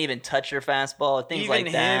even- can't even touch your fastball. Things Even like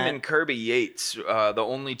him that. and Kirby Yates, the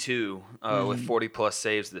only 2 with 40-plus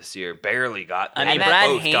saves this year, barely got there. I mean, They Brad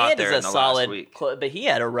both got Hand there is in a the solid, last week. but he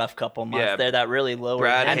had a rough couple months Yeah, there that really lowered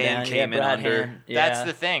Brad him Hand down. came in Brad under. Hand, yeah. That's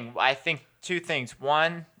the thing. I think 2 things.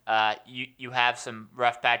 One, you have some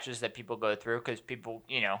rough patches that people go through because people,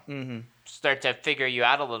 start to figure you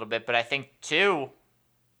out a little bit. But I think, too,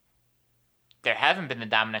 there haven't been the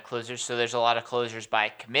dominant closers, so there's a lot of closers by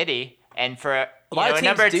committee. And for a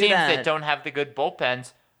number of teams that don't have the good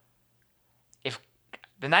bullpens, if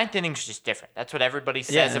the ninth inning's just different. That's what everybody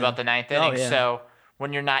says about the ninth inning. Yeah. So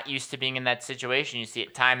when you're not used to being in that situation, you see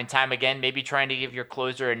it time and time again, maybe trying to give your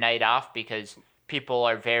closer a night off because people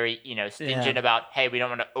are very, stingent about, hey, we don't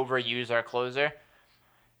want to overuse our closer.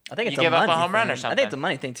 I think it's you give up a home run or something. I think it's a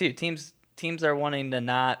money thing too. Teams are wanting to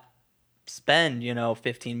not spend,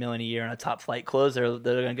 $15 million a year on a top flight closer.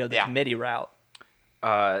 They're going to go the committee route.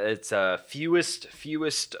 It's fewest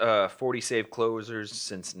 40 save closers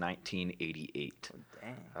since 1988.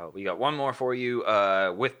 We got one more for you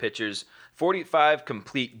with pitchers. 45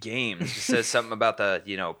 complete games. It says something about the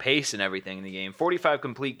pace and everything in the game. 45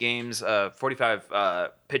 complete games.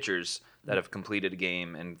 45 pitchers that have completed a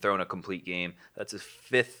game and thrown a complete game. That's a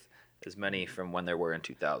fifth as many from when there were in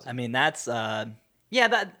 2000. I mean, that's and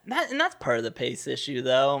that's part of the pace issue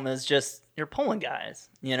though. Is just you're pulling guys.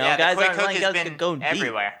 Guys aren't letting guys go deep.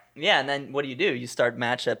 Everywhere. Yeah, and then what do? You start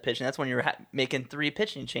matchup pitching. That's when you're making 3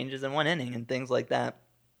 pitching changes in 1 inning and things like that.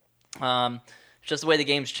 It's just the way the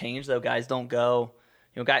game's changed, though. Guys don't go.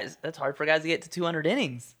 Guys, that's hard for guys to get to 200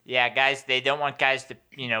 innings. Yeah, guys, they don't want guys to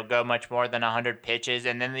go much more than 100 pitches.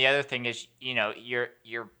 And then the other thing is, you're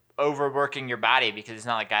overworking your body because it's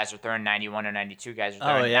not like guys are throwing 91 or 92. Guys are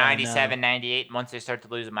throwing 97, 98. And once they start to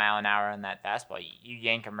lose a mile an hour on that fastball, you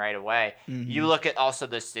yank them right away. Mm-hmm. You look at also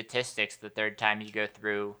the statistics the third time you go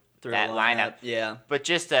through that lineup. Yeah. But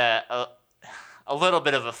just a little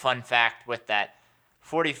bit of a fun fact with that.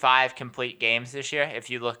 45 complete games this year. If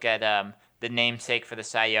you look at the namesake for the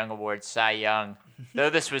Cy Young Awards, Cy Young, though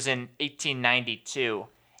this was in 1892,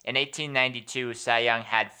 in 1892, Cy Young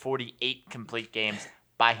had 48 complete games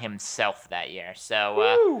by himself that year.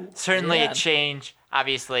 So certainly a change,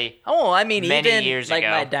 obviously. Oh, I mean, many even years like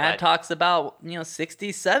ago, my dad talks about, 60s,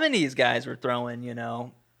 70s guys were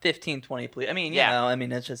throwing, 15, 20 please. I mean,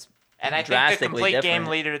 it's just. And I think the complete game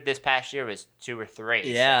leader this past year was 2 or 3.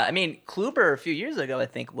 Yeah, so. I mean, Kluber a few years ago, I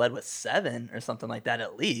think, led with 7 or something like that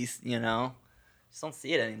at least, Just don't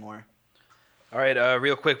see it anymore. All right,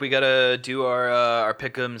 real quick, we got to do our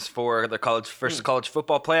pick'ems for the college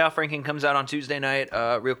football playoff ranking comes out on Tuesday night.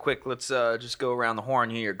 Real quick, let's just go around the horn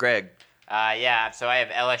here. Greg. So I have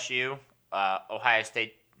LSU, Ohio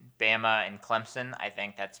State, Bama, and Clemson. I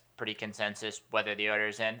think that's pretty consensus whether the order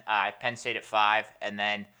is in. I have Penn State at 5, and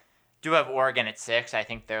then do have Oregon at 6. I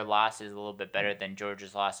think their loss is a little bit better than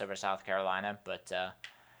Georgia's loss over South Carolina, but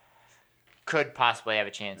could possibly have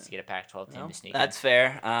a chance to get a Pac-12 team to sneak in. That's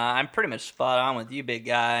fair. I'm pretty much spot on with you, big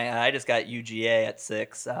guy. I just got UGA at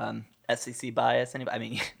 6. SEC bias. Anybody? I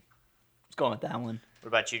mean, let's go with that one. What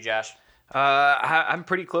about you, Josh? I'm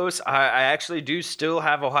pretty close. I actually do still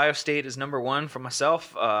have Ohio State as number 1 for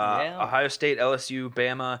myself. Ohio State, LSU,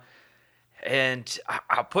 Bama. And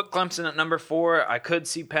I'll put Clemson at number 4. I could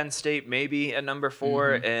see Penn State maybe at number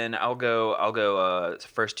 4, and I'll go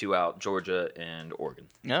first 2 out, Georgia and Oregon.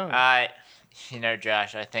 No,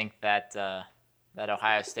 Josh, I think that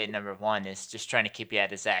Ohio State number 1 is just trying to keep you at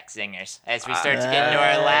his Zach Zingers. As we start to get into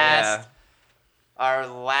our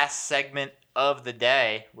last segment of the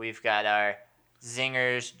day, we've got our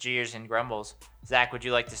Zingers, Jeers, and Grumbles. Zach, would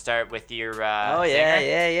you like to start with your zinger?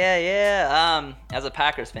 Yeah. As a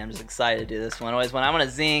Packers fan, I'm just excited to do this one. Always when I want to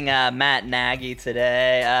zing Matt Nagy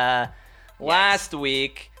today. Last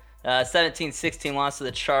week, 17-16 loss to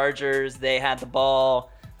the Chargers. They had the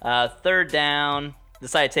ball, 3rd down,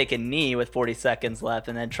 decided to take a knee with 40 seconds left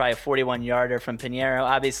and then try a 41-yarder from Pinheiro.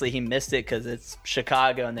 Obviously, he missed it because it's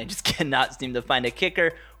Chicago and they just cannot seem to find a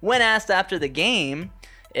kicker. When asked after the game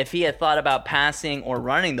if he had thought about passing or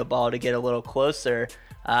running the ball to get a little closer,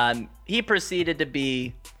 he proceeded to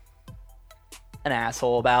be an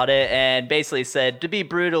asshole about it and basically said, to be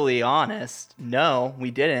brutally honest, no,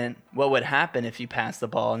 we didn't. What would happen if you pass the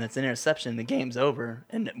ball and it's an interception? The game's over.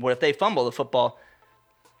 And what if they fumble the football?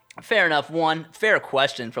 Fair enough. 1, fair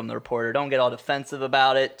question from the reporter. Don't get all defensive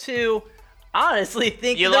about it. 2, honestly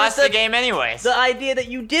think you lost the game anyways. The idea that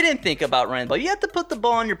you didn't think about running the ball. You have to put the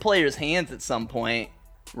ball in your players' hands at some point.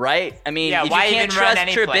 Right? I mean, if you can't trust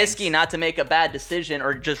Trubisky not to make a bad decision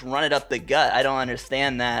or just run it up the gut, I don't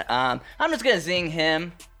understand that. I'm just going to zing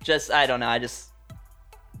him. I don't know.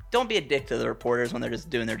 Don't be a dick to the reporters when they're just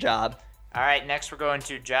doing their job. All right, next we're going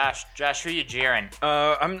to Josh. Josh, who you jeering?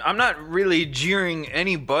 I'm not really jeering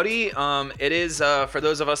anybody. It is for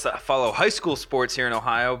those of us that follow high school sports here in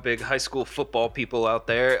Ohio, big high school football people out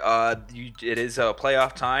there. It is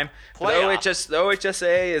playoff time. The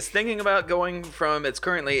OHSA is thinking about going from, it's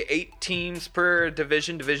currently 8 teams per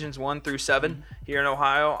division, divisions 1 through 7 here in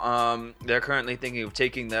Ohio. They're currently thinking of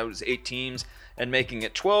taking those 8 teams and making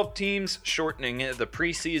it 12 teams, shortening the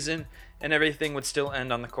preseason, and everything would still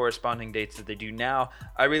end on the corresponding dates that they do now.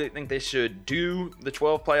 I really think they should do the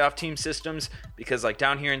 12 playoff team systems because, like,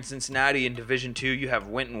 down here in Cincinnati in Division 2, you have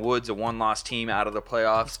Winton Woods, a 1-loss team, out of the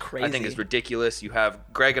playoffs. That's crazy. I think it's ridiculous. You have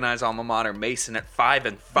Greg and I's alma mater, Mason, at 5-5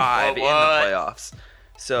 in the playoffs.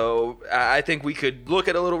 So I think we could look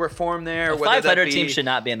at a little reform there. A 500 team should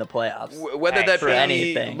not be in the playoffs. Whether that for be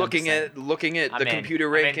anything, looking at the computer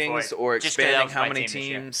rankings or expanding how many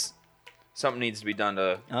teams. Something needs to be done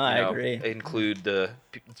to include the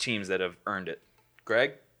teams that have earned it.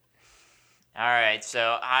 Greg? All right,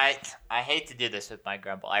 so I hate to do this with my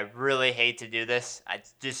grumble. I really hate to do this. I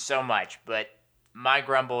just so much, but my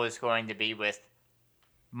grumble is going to be with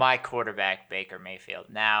my quarterback, Baker Mayfield.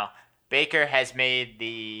 Now, Baker has made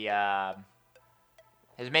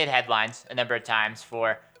headlines a number of times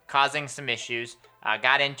for causing some issues.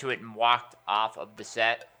 Got into it and walked off of the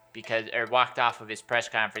set. Walked off of his press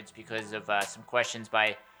conference because of some questions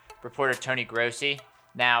by reporter Tony Grossi.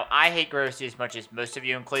 Now, I hate Grossi as much as most of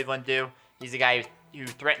you in Cleveland do. He's the guy who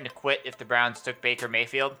threatened to quit if the Browns took Baker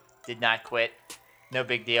Mayfield. Did not quit. No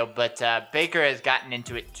big deal. But Baker has gotten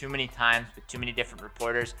into it too many times with too many different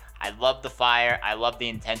reporters. I love the fire. I love the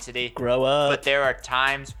intensity. Grow up. But there are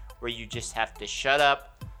times where you just have to shut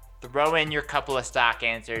up, throw in your couple of stock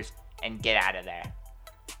answers, and get out of there.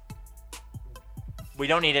 We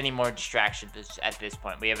don't need any more distractions at this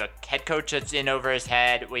point. We have a head coach that's in over his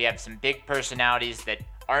head. We have some big personalities that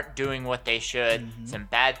aren't doing what they should, some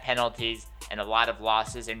bad penalties, and a lot of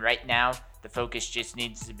losses. And right now, the focus just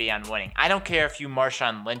needs to be on winning. I don't care if you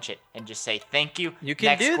Marshawn Lynch it and just say thank you. You can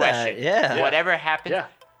Next do question. that, yeah. Whatever happens,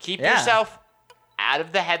 keep yourself out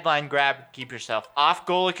of the headline grab. Keep yourself off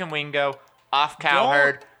Golic and Wingo, off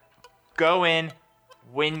Cowherd. Go in,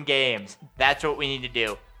 win games. That's what we need to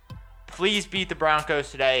do. Please beat the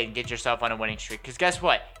Broncos today and get yourself on a winning streak. Because guess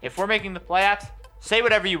what? If we're making the playoffs, say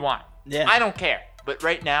whatever you want. Yeah. I don't care. But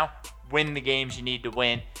right now, win the games you need to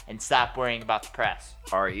win and stop worrying about the press.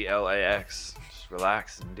 RELAX. Just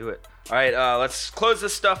relax and do it. All right, let's close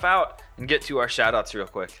this stuff out and get to our shout-outs real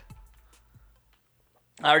quick.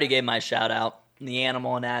 I already gave my shout-out. The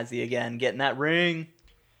Animal and Azzy again, getting that ring.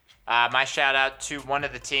 My shout out to one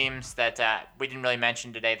of the teams that we didn't really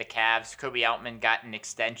mention today, the Cavs. Kobe Altman got an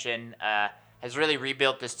extension, has really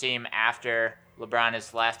rebuilt this team after LeBron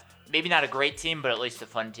has left. Maybe not a great team, but at least a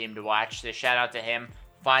fun team to watch. So shout out to him,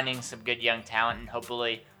 finding some good young talent and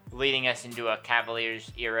hopefully leading us into a Cavaliers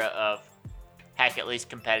era of, heck, at least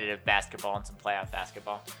competitive basketball and some playoff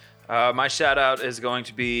basketball. My shout out is going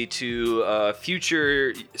to be to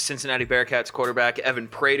future Cincinnati Bearcats quarterback Evan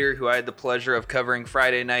Prater, who I had the pleasure of covering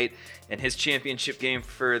Friday night in his championship game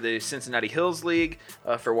for the Cincinnati Hills League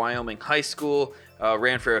for Wyoming High School.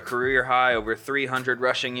 Ran for a career high over 300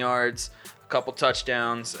 rushing yards, a couple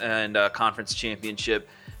touchdowns, and a conference championship.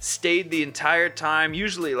 Stayed the entire time.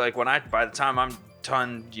 Usually, like by the time I'm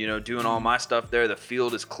done, doing all my stuff there, the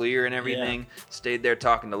field is clear and everything. Yeah. Stayed there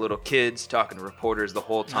talking to little kids, talking to reporters the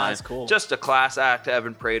whole time. That's cool. Just a class act to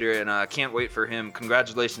Evan Prater, and can't wait for him.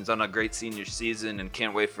 Congratulations on a great senior season, and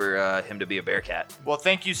can't wait for him to be a Bearcat. Well,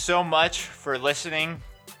 thank you so much for listening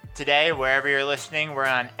today. Wherever you're listening, we're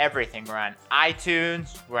on everything. We're on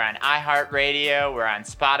iTunes, we're on iHeartRadio, we're on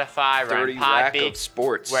Spotify, we're on 30 Rack Podbean. of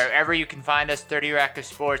Sports. Wherever you can find us, 30 Rack of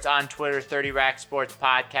Sports, on Twitter, 30 Rack Sports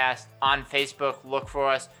Podcast, on Facebook, look for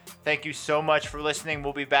us. Thank you so much for listening.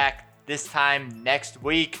 We'll be back this time next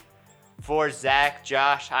week. For Zach,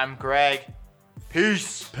 Josh, I'm Greg.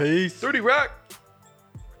 Peace. 30 Rack.